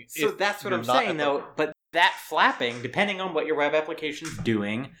flapping. So that's what I'm saying, though. But that flapping, depending on what your web application's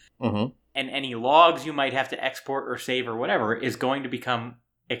doing, and any logs you might have to export or save or whatever, is going to become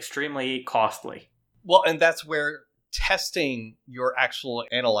extremely costly. Well, and that's where testing your actual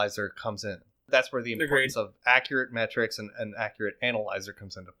analyzer comes in. That's where the importance of accurate metrics and an accurate analyzer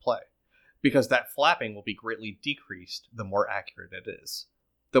comes into play. Because that flapping will be greatly decreased the more accurate it is.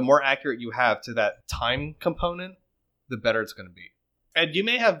 The more accurate you have to that time component, the better it's going to be. And you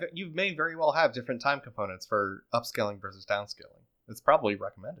may very well have different time components for upscaling versus downscaling. It's probably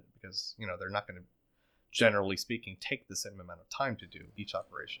recommended because, you know, they're not going to, generally speaking, take the same amount of time to do each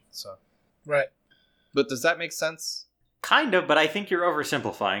operation. So, right. But does that make sense? Kind of, but I think you're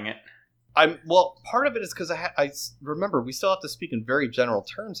oversimplifying it. Part of it is because I remember we still have to speak in very general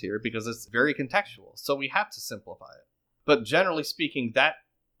terms here because it's very contextual. So we have to simplify it. But generally speaking, that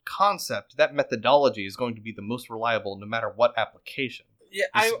concept, that methodology is going to be the most reliable no matter what application. Yeah,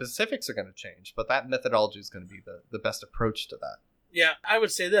 the specifics are going to change, but that methodology is going to be the best approach to that. Yeah, I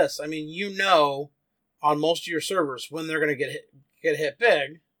would say this. I mean, you know, on most of your servers when they're going to get hit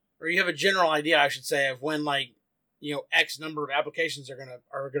big, or you have a general idea, I should say, of when, like, you know, X number of applications are going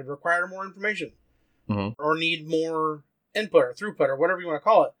to require more information, or need more input or throughput or whatever you want to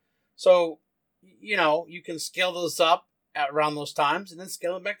call it. So, you know, you can scale those up at around those times and then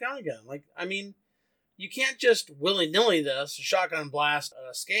scale it back down again. Like, I mean, you can't just willy-nilly this shotgun blast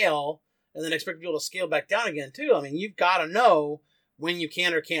scale and then expect to be able to scale back down again too. I mean, you've got to know when you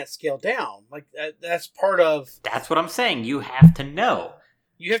can or can't scale down. Like that's part of. That's what I'm saying. You have to know.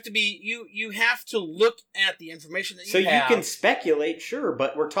 You have to be you have to look at the information that you have. So you can speculate, sure,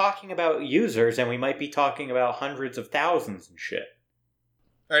 but we're talking about users, and we might be talking about hundreds of thousands and shit.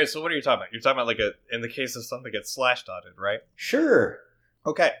 All right, so what are you talking about? You're talking about in the case of something gets slash dotted, right? Sure.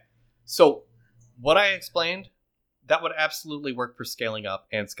 Okay, so what I explained, that would absolutely work for scaling up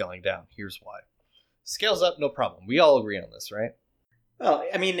and scaling down. Here's why. Scales up, no problem. We all agree on this, right? Well,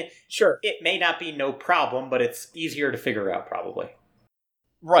 I mean, sure. It may not be no problem, but it's easier to figure out, probably.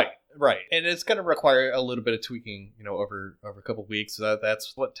 Right. And it's going to require a little bit of tweaking, you know, over a couple of weeks.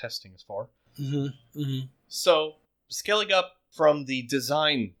 That's what testing is for. So scaling up from the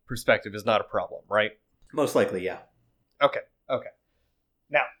design perspective is not a problem, right? Most likely, yeah. Okay.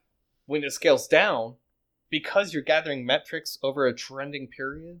 Now, when it scales down, because you're gathering metrics over a trending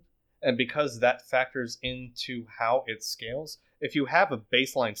period, and because that factors into how it scales, if you have a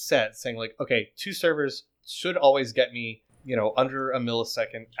baseline set saying like, okay, 2 servers should always get me, you know, under a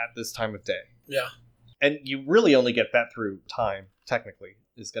millisecond at this time of day. Yeah. And you really only get that through time, technically,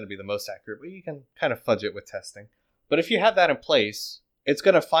 is going to be the most accurate, but you can kind of fudge it with testing. But if you have that in place, it's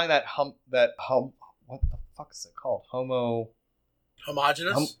going to find that what the fuck is it called?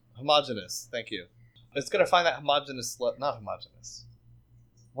 Homogeneous? Homogeneous, thank you. It's going to find that homogeneous, not homogeneous.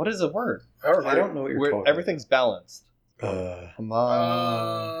 What is the word? I don't know what you're talking everything's balanced.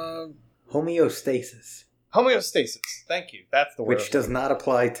 Homeostasis. Homeostasis. Thank you. That's the word. Which does not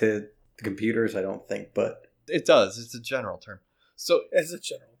apply to computers, I don't think, but... It does. It's a general term. So It's a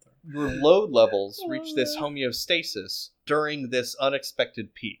general term. your load levels reach this homeostasis during this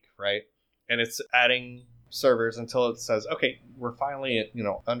unexpected peak, right? And it's adding servers until it says, okay, we're finally at,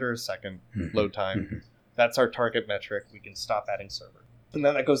 under a second load time. That's our target metric. We can stop adding servers. And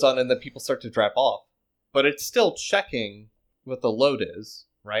then that goes on, and then people start to drop off. But it's still checking what the load is,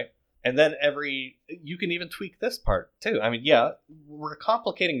 right? And then you can even tweak this part too. I mean, yeah, we're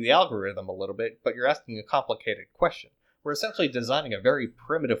complicating the algorithm a little bit, but you're asking a complicated question. We're essentially designing a very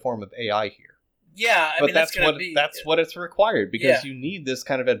primitive form of AI here. Yeah, but that's what it's required, because you need this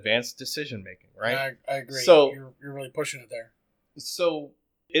kind of advanced decision making, right? I agree. So you're really pushing it there. So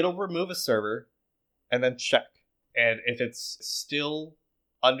it'll remove a server and then check. And if it's still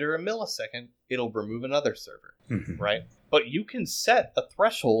under a millisecond, it'll remove another server, right? But you can set a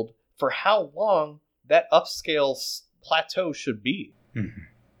threshold for how long that upscale plateau should be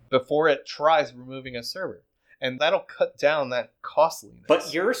before it tries removing a server. And that'll cut down that costliness.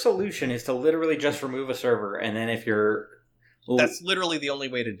 But your solution is to literally just remove a server, and then if you're... That's literally the only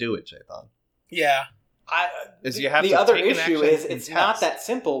way to do it, Jathan. Yeah. The other issue is it's not that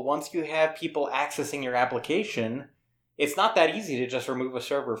simple. Once you have people accessing your application, it's not that easy to just remove a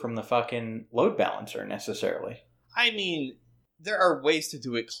server from the fucking load balancer necessarily. I mean, there are ways to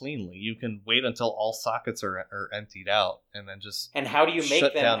do it cleanly. You can wait until all sockets are emptied out and then just... And how do you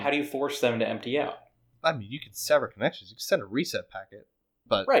make them, how do you force them to empty out? I mean, you can sever connections. You can send a reset packet.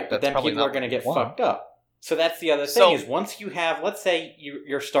 But then people are going to get fucked up. So that's the other thing, is once you have, let's say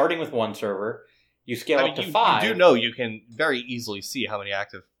you're starting with one server, you scale up to 5. You do know you can very easily see how many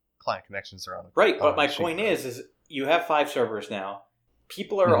active client connections are on it. Right, but my point is you have 5 servers now.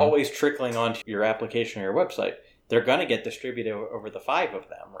 People are always trickling onto your application or your website. They're going to get distributed over the 5 of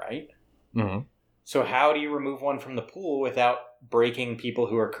them, right? Mm-hmm. So how do you remove one from the pool without breaking people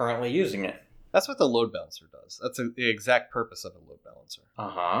who are currently using it? That's what the load balancer does. That's the exact purpose of a load balancer.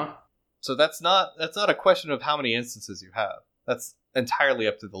 Uh-huh. So that's not a question of how many instances you have. That's entirely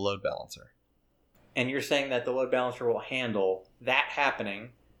up to the load balancer. And you're saying that the load balancer will handle that happening?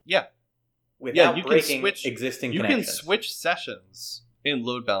 Yeah. Without breaking existing connections. You can switch sessions in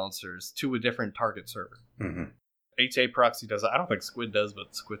load balancers to a different target server. HA proxy does it. I don't think Squid does,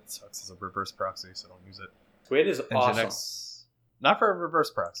 but Squid sucks as a reverse proxy, so don't use it. Squid is awesome. Not for a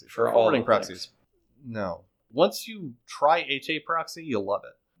reverse proxy. For forwarding proxies. No. Once you try HA proxy, you'll love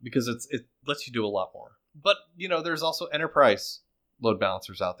it, because it lets you do a lot more. But, there's also enterprise load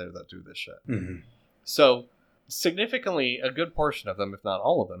balancers out there that do this shit. So, significantly, a good portion of them, if not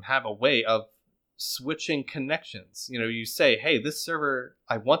all of them, have a way of switching connections. You say, hey, this server,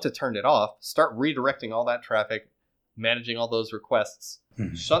 I want to turn it off, start redirecting all that traffic, managing all those requests,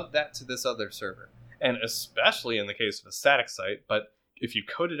 shunt that to this other server. And especially in the case of a static site, but if you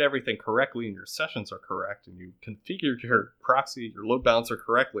coded everything correctly and your sessions are correct and you configured your proxy, your load balancer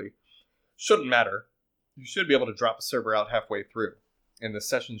correctly, shouldn't matter. You should be able to drop a server out halfway through, and the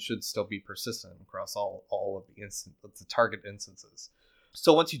session should still be persistent across all of the target instances.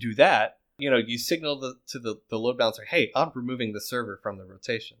 So once you do that, you signal to the load balancer, hey, I'm removing the server from the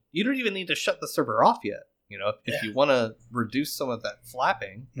rotation. You don't even need to shut the server off yet. If you want to reduce some of that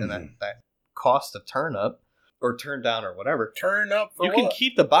flapping and that cost of turn up or turn down or whatever, turn up for you can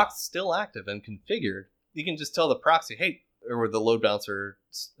keep the box still active and configured. You can just tell the proxy, hey, or the load balancer,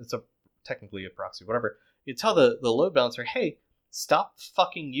 it's technically a proxy, whatever. You tell the load balancer, hey, stop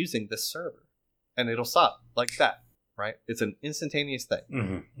fucking using this server, and it'll stop like that, right? It's an instantaneous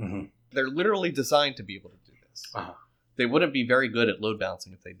thing. They're literally designed to be able to do this. They wouldn't be very good at load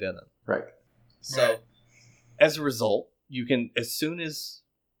balancing if they didn't. Right. So, as a result, you can, as soon as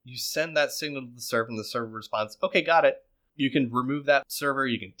you send that signal to the server and the server responds, okay, got it. You can remove that server,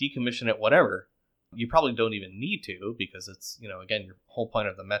 you can decommission it, whatever. You probably don't even need to, because it's, again, your whole point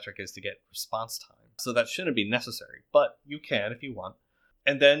of the metric is to get response time. So that shouldn't be necessary, but you can if you want.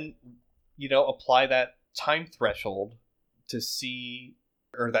 And then, apply that time threshold to see,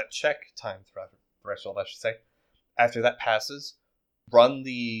 or that check time threshold, I should say. After that passes, run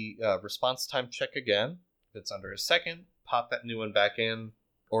the response time check again. If it's under a second, pop that new one back in,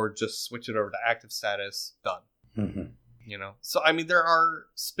 or just switch it over to active status, done. So, I mean, there are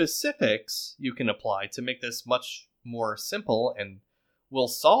specifics you can apply to make this much more simple and will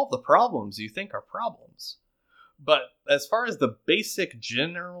solve the problems you think are problems. But as far as the basic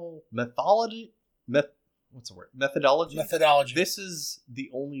general methodology, this is the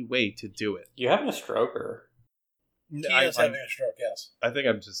only way to do it. You having a stroke, or? He is having a stroke, yes. I think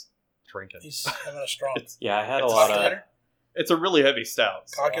I'm just drinking. He's having a stroke. I had a lot of... It's a really heavy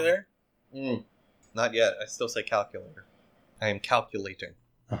stout. Cocky there? Not yet. I still say calculator. I am calculating.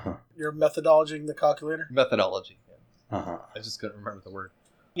 Uh-huh. Your methodology in the calculator? Methodology. Uh-huh. I just couldn't remember the word.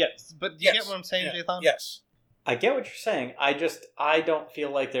 Yes, but do you get what I'm saying, Yeah. Jathan? Yes. I get what you're saying. I don't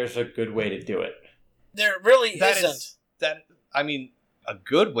feel like there's a good way to do it. There really That isn't. is that. I mean, a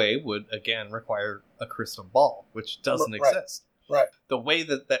good way would again require a crystal ball, which doesn't Right. exist. Right. The way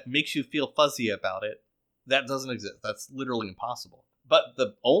that makes you feel fuzzy about it, that doesn't exist. That's literally impossible. But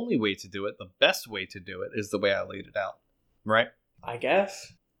the only way to do it, the best way to do it, is the way I laid it out. Right? I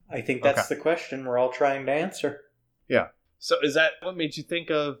guess. I think that's the question we're all trying to answer. Yeah. So is that what made you think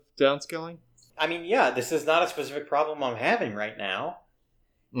of downscaling? I mean, yeah, this is not a specific problem I'm having right now.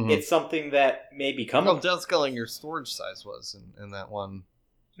 Mm-hmm. It's something that may become... How downscaling your storage size was in that one.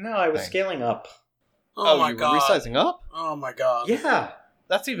 No, I was thing. scaling up. Oh my you god. were resizing up? Oh my god. Yeah.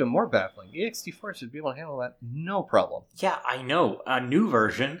 That's even more baffling. EXT4 should be able to handle that no problem. Yeah, I know. A new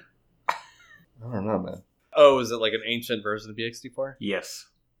version. I don't know, man. Oh, is it like an ancient version of EXT4? Yes.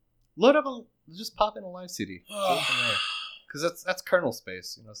 Load up just pop in a live CD. Because that's kernel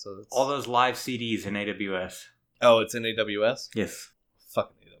space, so it's... All those live CDs in AWS. Oh, it's in AWS? Yes.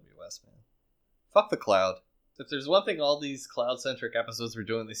 Fucking AWS, man. Fuck the cloud. If there's one thing all these cloud-centric episodes we're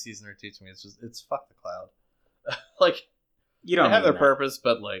doing this season are teaching me, it's fuck the cloud. Like, You don't they have mean their that. purpose,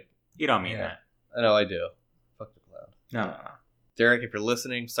 but like... You don't mean Yeah. that. I know I do. Fuck the cloud. No. Derek, if you're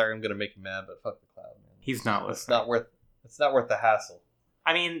listening, sorry I'm going to make you mad, but fuck the cloud, man. He's not It's listening. It's not worth the hassle.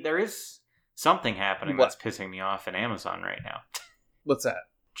 I mean, there is something happening What? that's pissing me off in Amazon right now. What's that?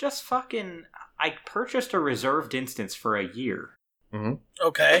 Just fucking... I purchased a reserved instance for a year. Mm-hmm.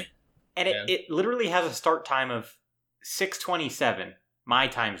 Okay. And it literally has a start time of 6:27, my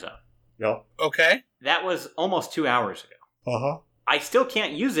time zone. Yep. Okay. That was almost 2 hours ago. Uh-huh. I still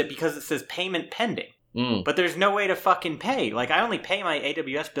can't use it because it says payment pending. Mm. But there's no way to fucking pay. Like, I only pay my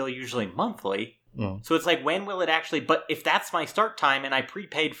AWS bill usually monthly. Mm. So it's like, when will it actually... But if that's my start time and I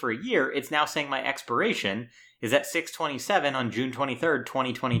prepaid for a year, it's now saying my expiration is at 6:27 on June 23rd,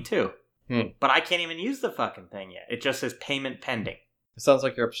 2022. Mm. But I can't even use the fucking thing yet. It just says payment pending. It sounds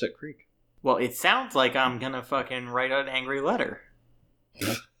like you're up shit creek. Well, it sounds like I'm gonna fucking write an angry letter.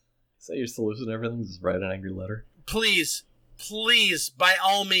 Is that your solution to everything? Just write an angry letter? Please, by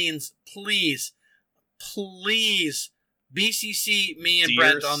all means, please, BCC me and Dear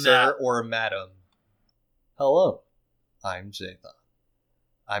Brent on sir that. or madam, hello, I'm Jathan.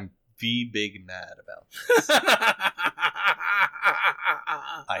 I'm big mad about this.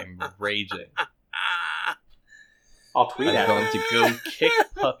 I'm raging. I'll tweet I'm at going him. to go kick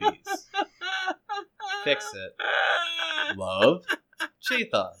puppies. Fix it. Love,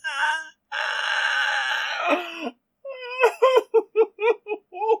 Jathan.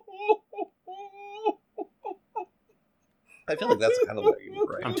 I feel like that's kind of what you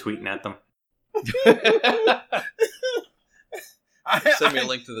would I'm write. tweeting at them. Send me a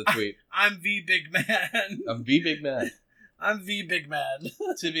link to the tweet. I'm V Big Man. I'm big mad. I'm V Big Man.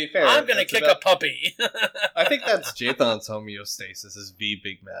 To be fair, I'm gonna that's kick about- a puppy. I think that's Jathan's homeostasis is V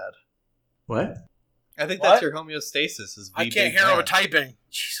big mad. What? I think What? that's your homeostasis is V I big can't hear mad. over typing.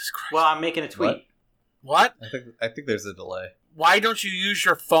 Jesus Christ. Well, I'm making a tweet. What? I think there's a delay. Why don't you use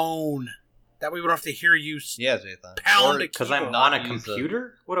your phone? That way we don't have to hear you. Yeah, Jathan. Pound Or- a Because keyboard. I'm Not on a use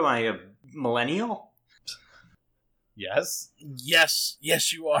computer? What am I, a millennial? Yes,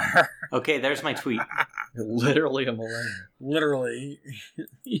 Yes, you are. Okay, there's my tweet. you're literally a millennial. Literally,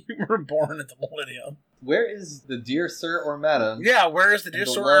 you were born at the millennium. Where is the dear sir or madam? Yeah, where is the and dear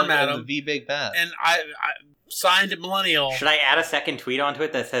the sir love or and madam? the V big mad. And I signed it millennial. Should I add a second tweet onto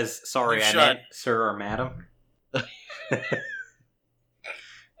it that says, sorry, You I should. meant sir or madam?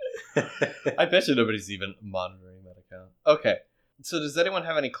 I bet you nobody's even monitoring that account. Okay, so does anyone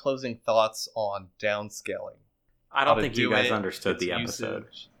have any closing thoughts on downscaling? I How don't to think do you guys it, understood its the episode.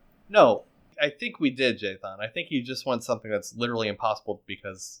 usage? No, I think we did, Jathan. I think you just want something that's literally impossible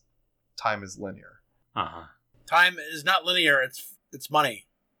because time is linear. Uh-huh. Time is not linear. It's money.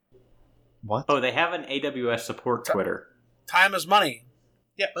 What? Oh, they have an AWS support Twitter. Time is money.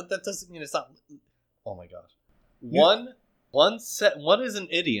 Yeah, but that doesn't mean it's not. Oh my gosh. One is an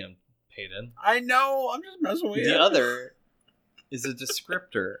idiom, Peyton. I know. I'm just messing with you. The other is a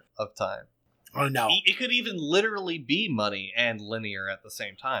descriptor of time. Oh no. It could even literally be money and linear at the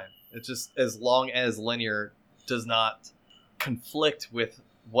same time. It's just as long as linear does not conflict with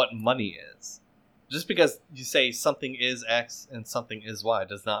what money is. Just because you say something is X and something is Y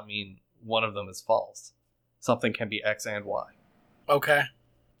does not mean one of them is false. Something can be X and Y. Okay.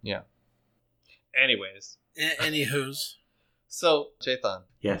 Yeah. Anyways, Anywho's. so Jathan,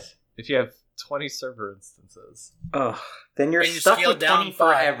 Yes. if you have 20 server instances, Oh, then you're And you stuck scale with down 20 by-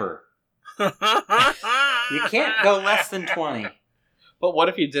 forever. You can't go less than 20. But what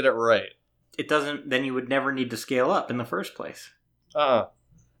if you did it right? It doesn't. Then you would never need to scale up in the first place.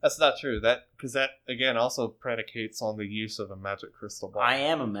 That's not true. Because that again also predicates on the use of a magic crystal ball. I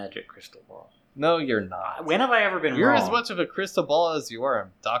am a magic crystal ball. No, you're not. When have I ever been You're wrong? as much of a crystal ball as you are a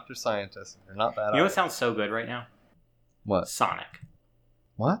Dr. Scientist. You're not that. You know what sounds so good right now? What? Sonic.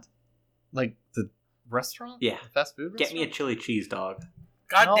 What? Like the restaurant? Yeah. The fast food Get restaurant? me a chili cheese dog.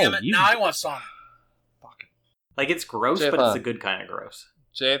 God No, damn it! you- Now I want Sonic. Fucking. Like, it's gross, but Jathan. it's the good kind of gross.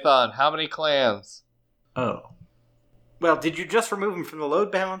 Jathan, how many clams? Oh. Well, did you just remove them from the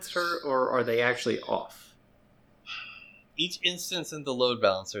load balancer, or are they actually off? Each instance in the load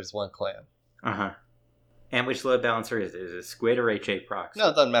balancer is 1 clam. Uh-huh. And which load balancer is it? Is it squid or HA proxy? No,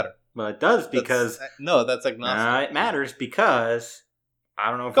 it doesn't matter. Well, it does because... That's agnostic. it matters because... I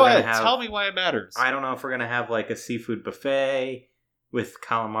don't know if Go we're ahead, going to have... tell me why it matters. I don't know if we're going to have, like, a seafood buffet with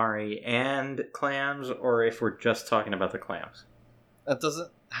calamari and clams, or if we're just talking about the clams. That doesn't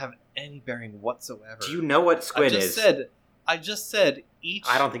have any bearing whatsoever. Do you know what squid is? I just said each...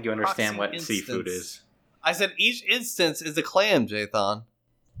 I don't think you understand proxy what seafood instance- is. I said each instance is a clam, Jathan.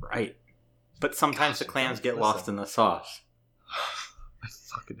 Right. But sometimes the clams get listen. lost in the sauce. I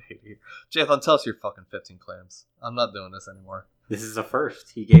fucking hate you. Jathan, tell us your fucking 15 clams. I'm not doing this anymore. This is a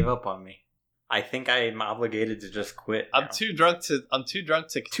first. He gave up on me. I think I am obligated to just quit. I'm now. too drunk to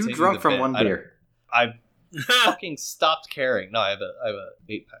Too continue drunk the from bit. one beer. I fucking stopped caring. No, I have a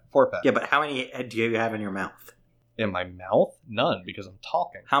 8-pack, 4-pack. Yeah, but how many do you have in your mouth? In my mouth? None, because I'm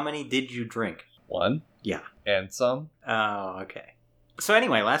talking. How many did you drink? 1. Yeah. And some. Oh, okay. So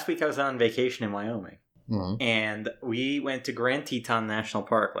anyway, last week I was on vacation in Wyoming, Mm-hmm. and we went to Grand Teton National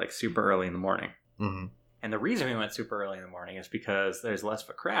Park like super early in the morning. Mm-hmm. And the reason we went super early in the morning is because there's less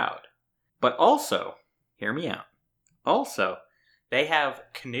of a crowd. But also, hear me out. Also, they have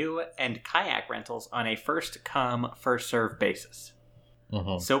canoe and kayak rentals on a first come, first served basis.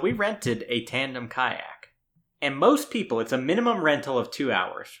 Mm-hmm. So we rented a tandem kayak. And most people, it's a minimum rental of 2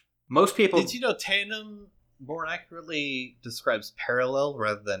 hours. Most people... Did you know tandem more accurately describes parallel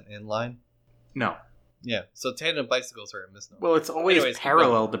rather than inline? No. Yeah, so tandem bicycles are a misnomer. Well, it's always Anyways, keep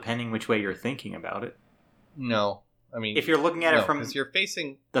parallel depending which way you're thinking about it. No, I mean, If you're looking at it from... because you're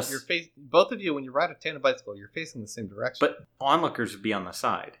facing, the- both of you when you ride a tandem bicycle, you're facing the same direction. But onlookers would be on the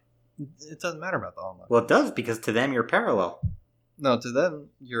side. it doesn't matter about the online. Well, it does, because to them you're parallel. No, to them,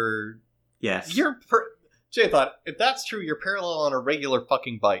 you're Yes. Jay thought if that's true, you're parallel on a regular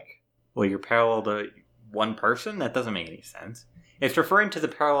fucking bike. Well, you're parallel to one person? That doesn't make any sense. It's referring to the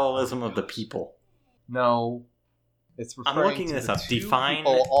parallelism of the people. No, it's I'm referring looking to this the up. two Define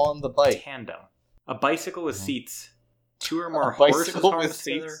people on the bike. Tandem. A bicycle with seats. 2 or A more horses bicycle with harnessed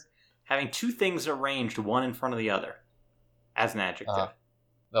together, seats? having 2 things arranged one in front of the other. As an adjective.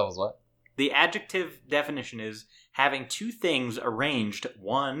 That was what? The adjective definition is having 2 things arranged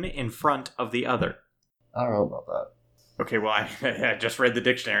one in front of the other. I don't know about that. Okay, well, I just read the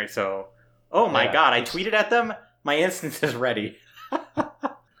dictionary, so... Oh my Yeah. god, I tweeted at them? My instance is ready.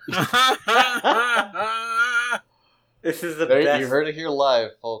 This is the best... You heard it here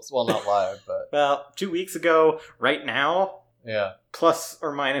live, folks. Well, not live, but Well, 2 weeks ago, right now, yeah. plus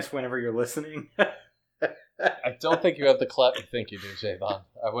or minus whenever you're listening. I don't think you have the clout you think you do, Javon.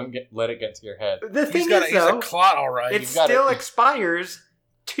 I wouldn't let it get to your head. The thing He's is, a though, clot, all right. it you've got still it. expires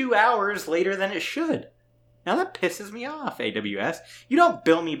 2 hours later than it should. Now that pisses me off, AWS. You don't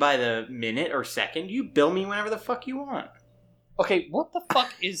bill me by the minute or second. You bill me whenever the fuck you want. Okay, what the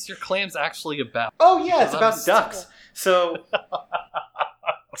fuck is your clams actually about? Oh yeah, it's Because about I'm ducks.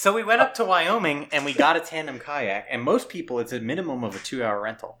 So we went up to Wyoming and we got a tandem kayak, and most people it's a minimum of a 2-hour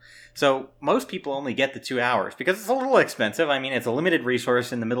rental. So most people only get the 2 hours because it's a little expensive. I mean, it's a limited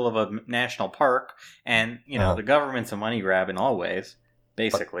resource in the middle of a national park, and you know the government's a money grab in all ways,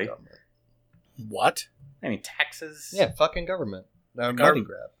 basically. What? I mean, taxes. Yeah, fucking government. Money Government.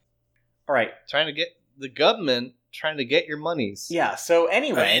 grab. All right. Trying to get the government trying to get your monies. Yeah. So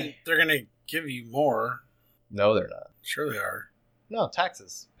anyway, I mean, they're gonna give you more. No, they're not. Sure, they are. No,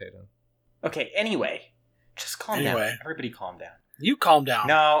 taxes paid in. okay. Anyway, just calm down. Anyway. Everybody, calm down. You calm down.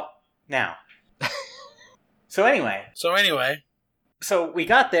 No. Now. So anyway, So we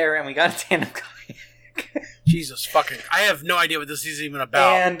got there and we got a tandem kayak. Jesus fucking! I have no idea what this is even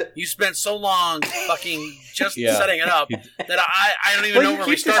about. And You spent so long fucking just Yeah. setting it up that I don't even Well, know you where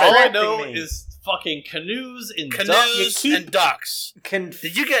we keep started. All I distracting know me. is fucking canoes and Canoes ducks. keep- and ducks. Conf-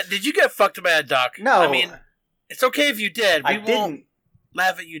 Did you get fucked by a duck? No. I mean, it's okay if you did. We I won't didn't.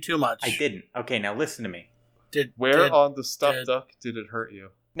 laugh at you too much. I didn't. Okay, now listen to me. Did Where did- on the stuffed did- duck did it hurt you?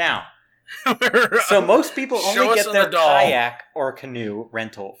 Now, So most people Show only us get on their the doll. kayak or canoe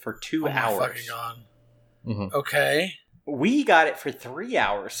rental for 2 Oh my hours. fucking God. Mhm. Okay. We got it for 3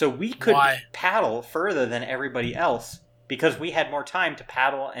 hours, so we could Why? paddle further than everybody else because we had more time to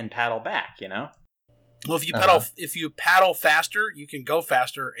paddle and paddle back, you know? Well, if Uh-huh. you paddle faster, you can go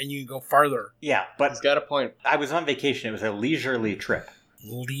faster and you can go farther Yeah, but He's got a point. I was on vacation. It was a leisurely trip.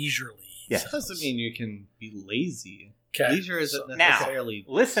 leisurely. Yeah. That doesn't mean you can be lazy. Okay. Leisure isn't Now, necessarily.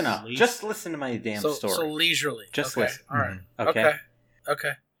 Listen up. lazy. Just listen to my damn So story. leisurely. Just okay. listen. All right. Okay?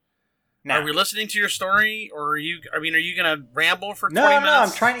 Okay. Now, Are we listening to your story, or are you? I mean, are you going to ramble for 20 no,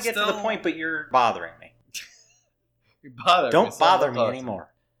 minutes? I'm trying to get to the still? point, but you're bothering me. You bother me, Don't so bother don't me talk to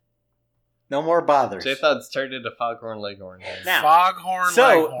anymore. No more bothers. J-Thud's turned into Foghorn Leghorn. Now, Foghorn. so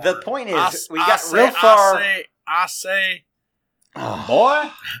Leghorn. the point is, we I got say- real far. I say. Oh, Boy!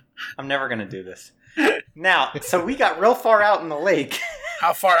 I'm never gonna do this. Now, so we got real far out in the lake,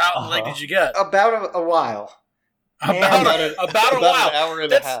 How far out in the lake Uh-huh. did you get? about a while. About a About while. an hour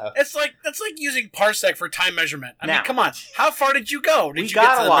and a half. That's like using parsec for time measurement. I Now- mean, come on. How far did you go? Did We you got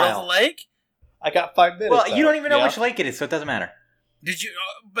get to a the middle of while. the lake? I got 5 minutes. Well, you don't even know yeah? which lake it is, so it doesn't matter. Did you?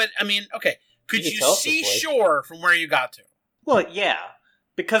 But I mean, okay. Could You you, can tell us see this lake. shore from where you got to? Well, yeah,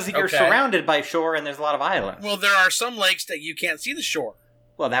 because you're Okay. surrounded by shore and there's a lot of islands. Well, there are some lakes that you can't see the shore.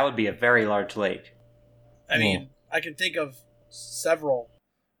 Well, that would be a very large lake. I mean, I can think of several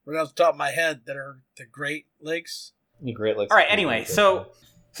right off the top of my head that are the Great Lakes. Great Lakes. All right. Anyway, so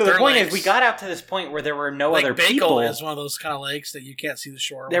the They're point lakes. is, we got out to this point where there were no Lake other Bakel people. is one of those kind of lakes that you can't see the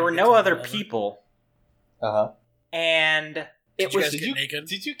shore. There were when you get no to other the middle of it. people, Uh-huh. and Did it you was guys get naked?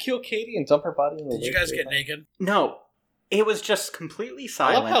 Did you kill Katie and dump her body in the lake? Did you guys get J-Thud? naked? no. It was just completely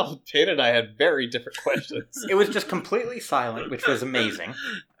I love silent. how Jade and I had very different questions. It was just completely silent, which was amazing.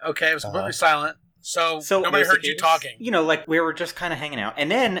 Okay, it was completely Uh-huh. silent. So nobody was heard the you case? talking. You know, like we were just kind of hanging out. And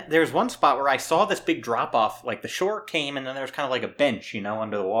then there's one spot where I saw this big drop off. Like the shore came, and then there was kind of like a bench, you know,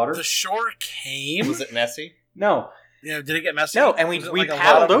 under the water. The shore came. Was it messy? No, You know, did it get messy? no. And we Was it we like a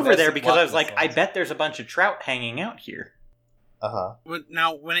paddled lot of over there messy because I was walking like, I songs? bet there's a bunch of trout hanging out here. Uh-huh.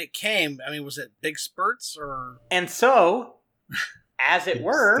 Now, when it came, I mean, was it big spurts or? And so, as it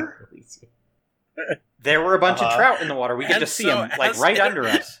were, there were a bunch of Uh-huh. trout in the water. We could And just see so, them, like as right it- under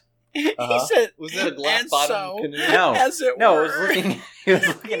us. Uh-huh. He said, Was it a glass and bottom so, canoe? No, as it no, were. it was looking. He was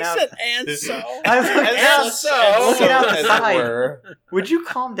looking He out. said, and so. I was like, And and so. looking as outside. it were. Would you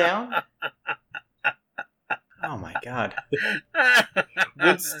calm down? Oh my god.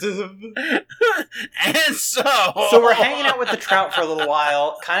 Winston. And so. So we're hanging out with the trout for a little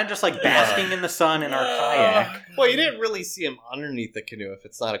while, kind of just like basking in the sun in our kayak. Well, you didn't really see him underneath the canoe if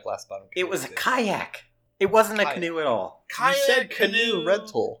it's not a glass bottom canoe. It was a did you? kayak. It wasn't a Kayak. canoe at all. Kayak, You said canoe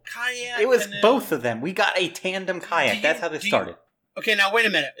rental. Kayak. It was canoe. both of them. We got a tandem kayak. you- That's how this do you- started. Okay, now wait a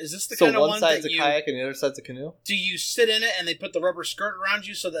minute. Is this the So kind of one one side's that a you kayak and the other side's a canoe? do you sit in it and they put the rubber skirt around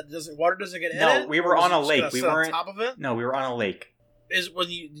you so that water doesn't get in No, it? we Or were was on you a just lake. gonna We sit on weren't- top of it. No, we were on a lake. Did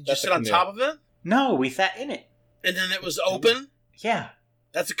you That's sit a on canoe. top of it No, we sat in it. and then it was open? Yeah.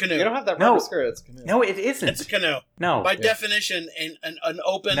 That's a canoe. You don't have that No. rubber skirt. It's a canoe. No, it isn't. It's a canoe. No. By Yeah. definition, an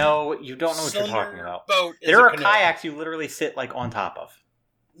open No, you don't know what you're cylinder talking about. boat is There a are canoe. kayaks you literally sit like on top of.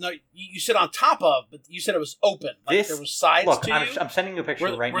 No, you sit on top of, but you said it was open. Like This- there was sides Look, to I'm, you. I'm sending you a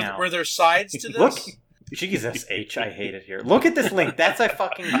picture right now. Were there sides to this? Look, Jesus H, I hate it here. Look at this link. That's a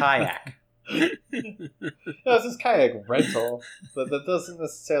fucking kayak. No, it's this kayak rental, but that doesn't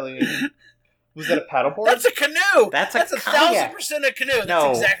necessarily. Was that a paddleboard? That's a canoe. That's a 1,000% a canoe. That's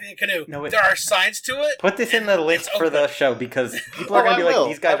No. exactly a canoe. No, it- there are sides to it. Put this in the link It's for the open. show because people are going to be like,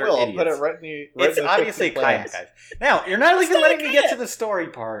 these guys I are will. I'll idiots. put it right in the. Right It's in the obviously a picture kayak, plans. guys. Now, you're not It's even not letting a me get to kayak. the story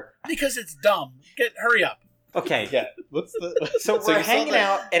part. Because it's dumb. Hurry up. Okay. Yeah. What's the? So we're you saw hanging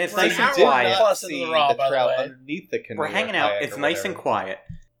that- out, and it's We're nice an and hour did quiet. not Plus into see the raw, by the trout way. underneath the canoe. We're or hanging out. kayak It's or nice and whatever. quiet.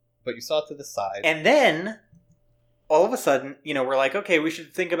 But you saw it to the side. And then, all of a sudden, we're like, okay, we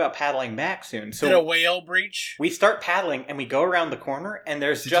should think about paddling back soon. Did a So whale breach? we start paddling, and we go around the corner, and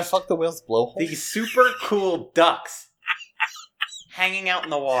there's Did just you fuck the whale's blowhole? these super cool ducks hanging out in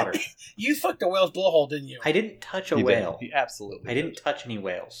the water. You fucked a whale's blowhole, didn't you? I didn't touch a He did. whale. He absolutely. I didn't did. touch any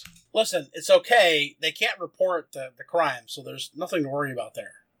whales. Listen, it's okay. They can't report the crime, so there's nothing to worry about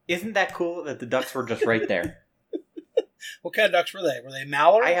there. Isn't that cool that the ducks were just right there? What kind of ducks were they? Were they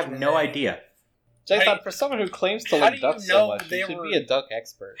mallards? I have Were no they- idea. Jay How thought do for someone who claims to how like do you ducks know so much, they you should were- be a duck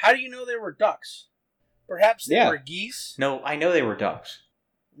expert. How do you know they were ducks? Perhaps they Yeah. were geese? No, I know they were ducks.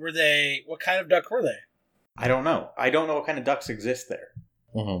 Were they... What kind of duck were they? I don't know. I don't know what kind of ducks exist there.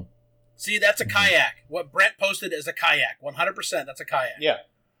 Mm-hmm. See, that's a kayak. What Brent posted is a kayak. 100% that's a kayak. Yeah,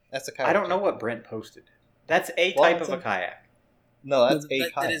 that's a kayak. I don't know what Brent posted. That's a type of a Wellington? kayak. No, that's a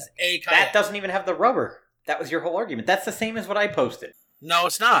kayak. That is a kayak. That doesn't even have the rubber. That was your whole argument. That's the same as what I posted. No,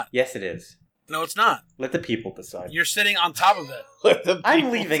 it's not. Yes, it is. No, it's not. Let the people decide. You're sitting on top of it.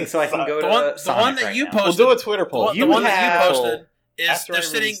 I'm leaving so I can go The to one, the Sonic one that right you now. posted. We'll do a Twitter poll. The one that you have- posted is After they're I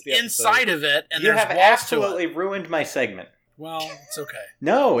sitting release the episode. inside of it, and You there's have walls to absolutely it. ruined my segment. Well, it's okay.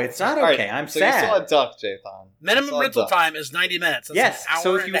 No, it's not All right, okay. I'm so you saw a sad. duck, Jathan. Minimum rental time is 90 minutes. That's Yes, an hour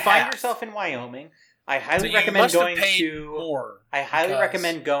so if and you a find half. yourself in Wyoming, I So highly you recommend must have going paid to. more. I highly because-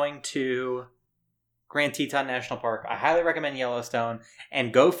 recommend going to Grand Teton National Park. I highly recommend Yellowstone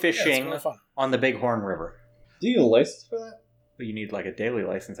and go Yeah, it's fishing really fun. on the Bighorn River. Do you need a license for that? But you need like a daily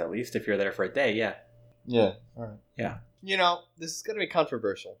license at least if you're there for a day. Yeah. Yeah. All right. Yeah. You know, this is going to be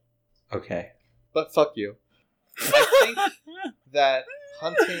controversial, Okay. but fuck you. I think that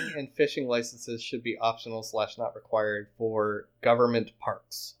hunting and fishing licenses should be optional / not required for government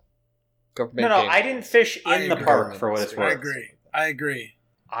parks. Government No, game I didn't fish I in the agree. park for what it's I worth. agree. I agree.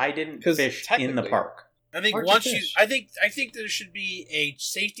 I didn't 'Cause fish in the technically- park. I think Where'd you once you, fish? I think there should be a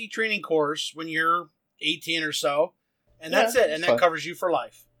safety training course when you're 18 or so, and that's Yeah, it, and that's that fine. covers you for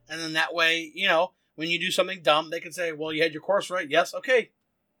life. And then that way, you know, when you do something dumb, they can say, "Well, you had your course right. Yes, okay,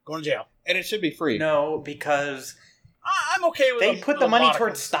 going to jail." And it should be free. No, because I'm okay with. they a- put with the a money modicum.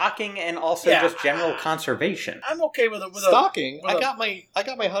 towards stocking and also Yeah. just general conservation. I'm okay with it. With Stocking. with I a-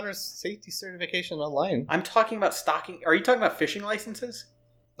 got my hunter's safety certification online. I'm talking about stocking. Are you talking about fishing licenses?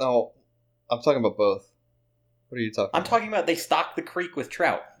 No, I'm talking about both. What are you talking I'm about? talking about they stock the creek with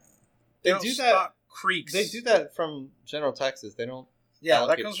trout. They They don't do that. stock creeks. They do that from general taxes. They don't Yeah, that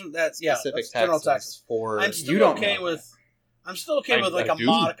allocate comes from that. Yeah, specific that's general taxes taxes. for. I'm still You don't okay know with. I'm still okay I- with like I a do.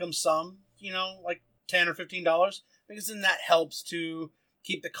 modicum sum. You know, like $10 or $15, because then that helps to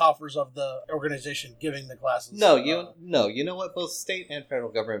keep the coffers of the organization giving the classes. No, you know what? Both state and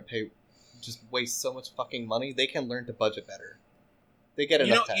federal government pay just waste so much fucking money. They can learn to budget better. They get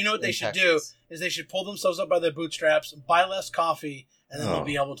You enough. know, you know what they in should taxes. do is they should pull themselves up by their bootstraps, buy less coffee, and then Oh. they'll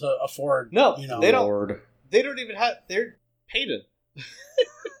be able to afford. No, you know, they don't. Lord. They don't even have. They're paid it.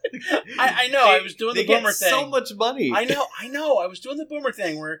 I know. I was doing they the boomer get thing. so much money. I know. I was doing the boomer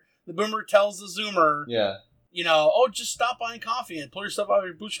thing where the boomer tells the Zoomer, Yeah, you know, oh, just stop buying coffee and pull yourself out of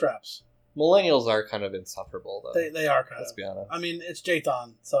your bootstraps. millennials are kind of insufferable though. They are kind Let's of. be honest. I mean, it's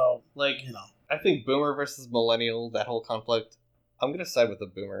Jathan, so Like, you know. I think boomer versus millennial, that whole conflict. I'm gonna side with the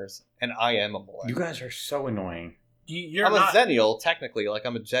boomers, and I am a millennial. You guys are so annoying. You're I'm not. a zennial, technically. Like,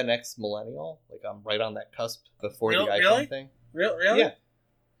 I'm a Gen X millennial. Like, I'm right on that cusp before the iPhone Really? thing. Really? Yeah.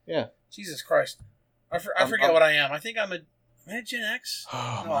 Yeah. Jesus Christ. I I'm- forget I'm- what I am. I think I'm a Gen X.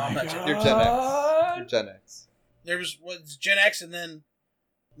 Oh No, I'm not Gen- You're Gen X. You're Gen X. There was Gen X and then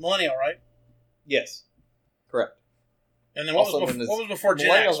Millennial, right? Yes. Correct. And then what Also was known as- what was before Gen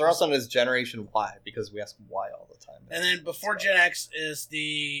Millennials X? are also known as Generation Y because we ask them why all the time. And then before Gen X is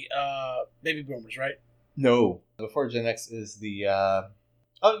the baby boomers, right? No. Before Gen X is the.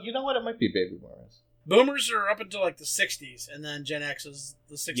 Oh, you know what? It might be baby boomers. Boomers are up until like the 60s, and then Gen X is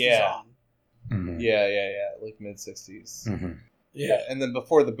the 60s Yeah. on. Mhm. Yeah. Like mid 60s. Mhm. Yeah. And then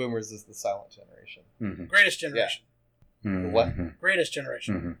before the boomers is the silent generation. Mhm. Greatest generation. Mhm. What? Greatest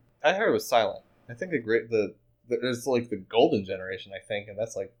generation. Mhm. I heard it was silent. I think there's like the golden generation, I think, and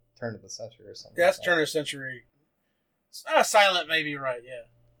that's like turn of the century or something. Yeah, that's like turn of the century. Silent, maybe you're right. Yeah.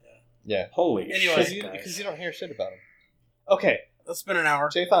 that. Yeah. Holy Anyway. shit, guys. Because you don't hear shit about them. Okay, That's been an hour.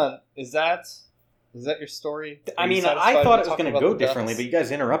 Jathan, is that your story? I Are you mean, satisfied I thought with it was talking going to about go the differently, ducks? but you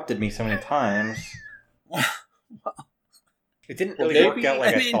guys interrupted me so many times. It didn't really Maybe- work out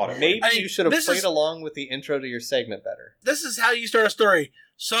like I I, mean, thought it would. Maybe I mean, you should have this played is- along with the intro to your segment better. This is how you start a story.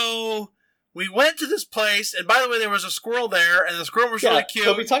 So we went to this place, and by the way, there was a squirrel there, and the squirrel was really cute.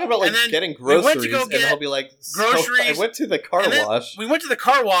 So we talk about like And then getting we went to groceries, go and get he'll be like, groceries, I went to the car And then wash. we went to the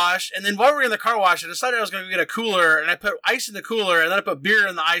car wash, and then while we were in the car wash, I decided I was going to get a cooler, and I put ice in the cooler, and then I put beer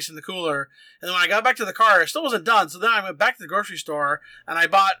in the ice in the cooler. And then when I got back to the car, it still wasn't done. So then I went back to the grocery store, and I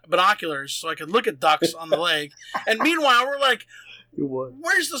bought binoculars so I could look at ducks on the lake. And meanwhile, we're like,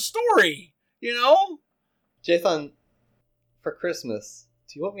 where's the story? You know? Jathan, for Christmas,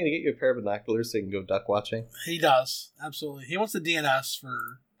 do you want me to get you a pair of binoculars so you can go duck watching? He does. Absolutely. He wants the DNS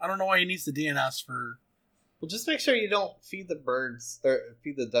for... I don't know why he needs the DNS for... Well, just make sure you don't feed the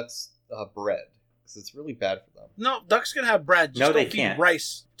ducks bread, because it's really bad for them. No, ducks can have bread. Just No, don't they feed can't.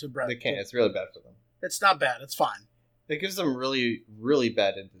 rice to bread. They can't. It's really bad for them. It's not bad. It's fine. It gives them really, really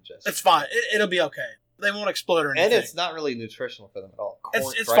bad indigestion. It's fine. It'll be okay. They won't explode or anything. And it's not really nutritional for them at all.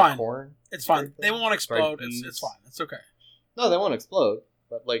 It's dried fine. Corn. It's fine. They won't explode. Dried It's peas. fine. It's okay. No, they won't explode.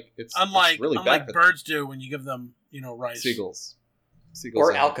 But like it's really bad Unlike for birds do when you give them, rice. them. Seagulls Or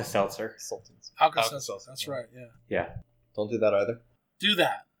and Alka-Seltzer. Sultans. Alka-Seltzer. That's right. Yeah. Yeah. Don't do that either. Do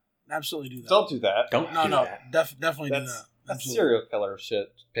that. Absolutely do that. Don't do that. Don't No, do no. that. Definitely do That's, that. that's Absolutely. serial killer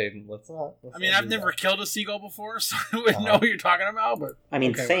shit, Peyton. Let's not. I mean, I've never killed a seagull before, so I wouldn't know what you're talking about, but... I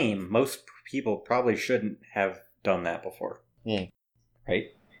mean, Okay, same. Most people probably shouldn't have done that before. Right?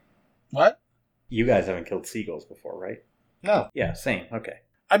 What? You guys haven't killed seagulls before, right? No. Yeah, same. Okay.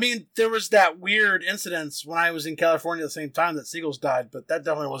 I mean, there was that weird incident when I was in California at the same time that seagulls died, but that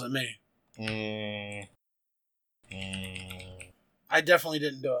definitely wasn't me. I definitely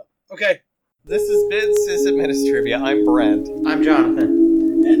didn't do it. Okay. This has been Sys Minutes Trivia. I'm Brent. I'm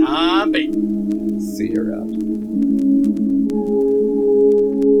Jonathan. And I'm Peyton. See you around.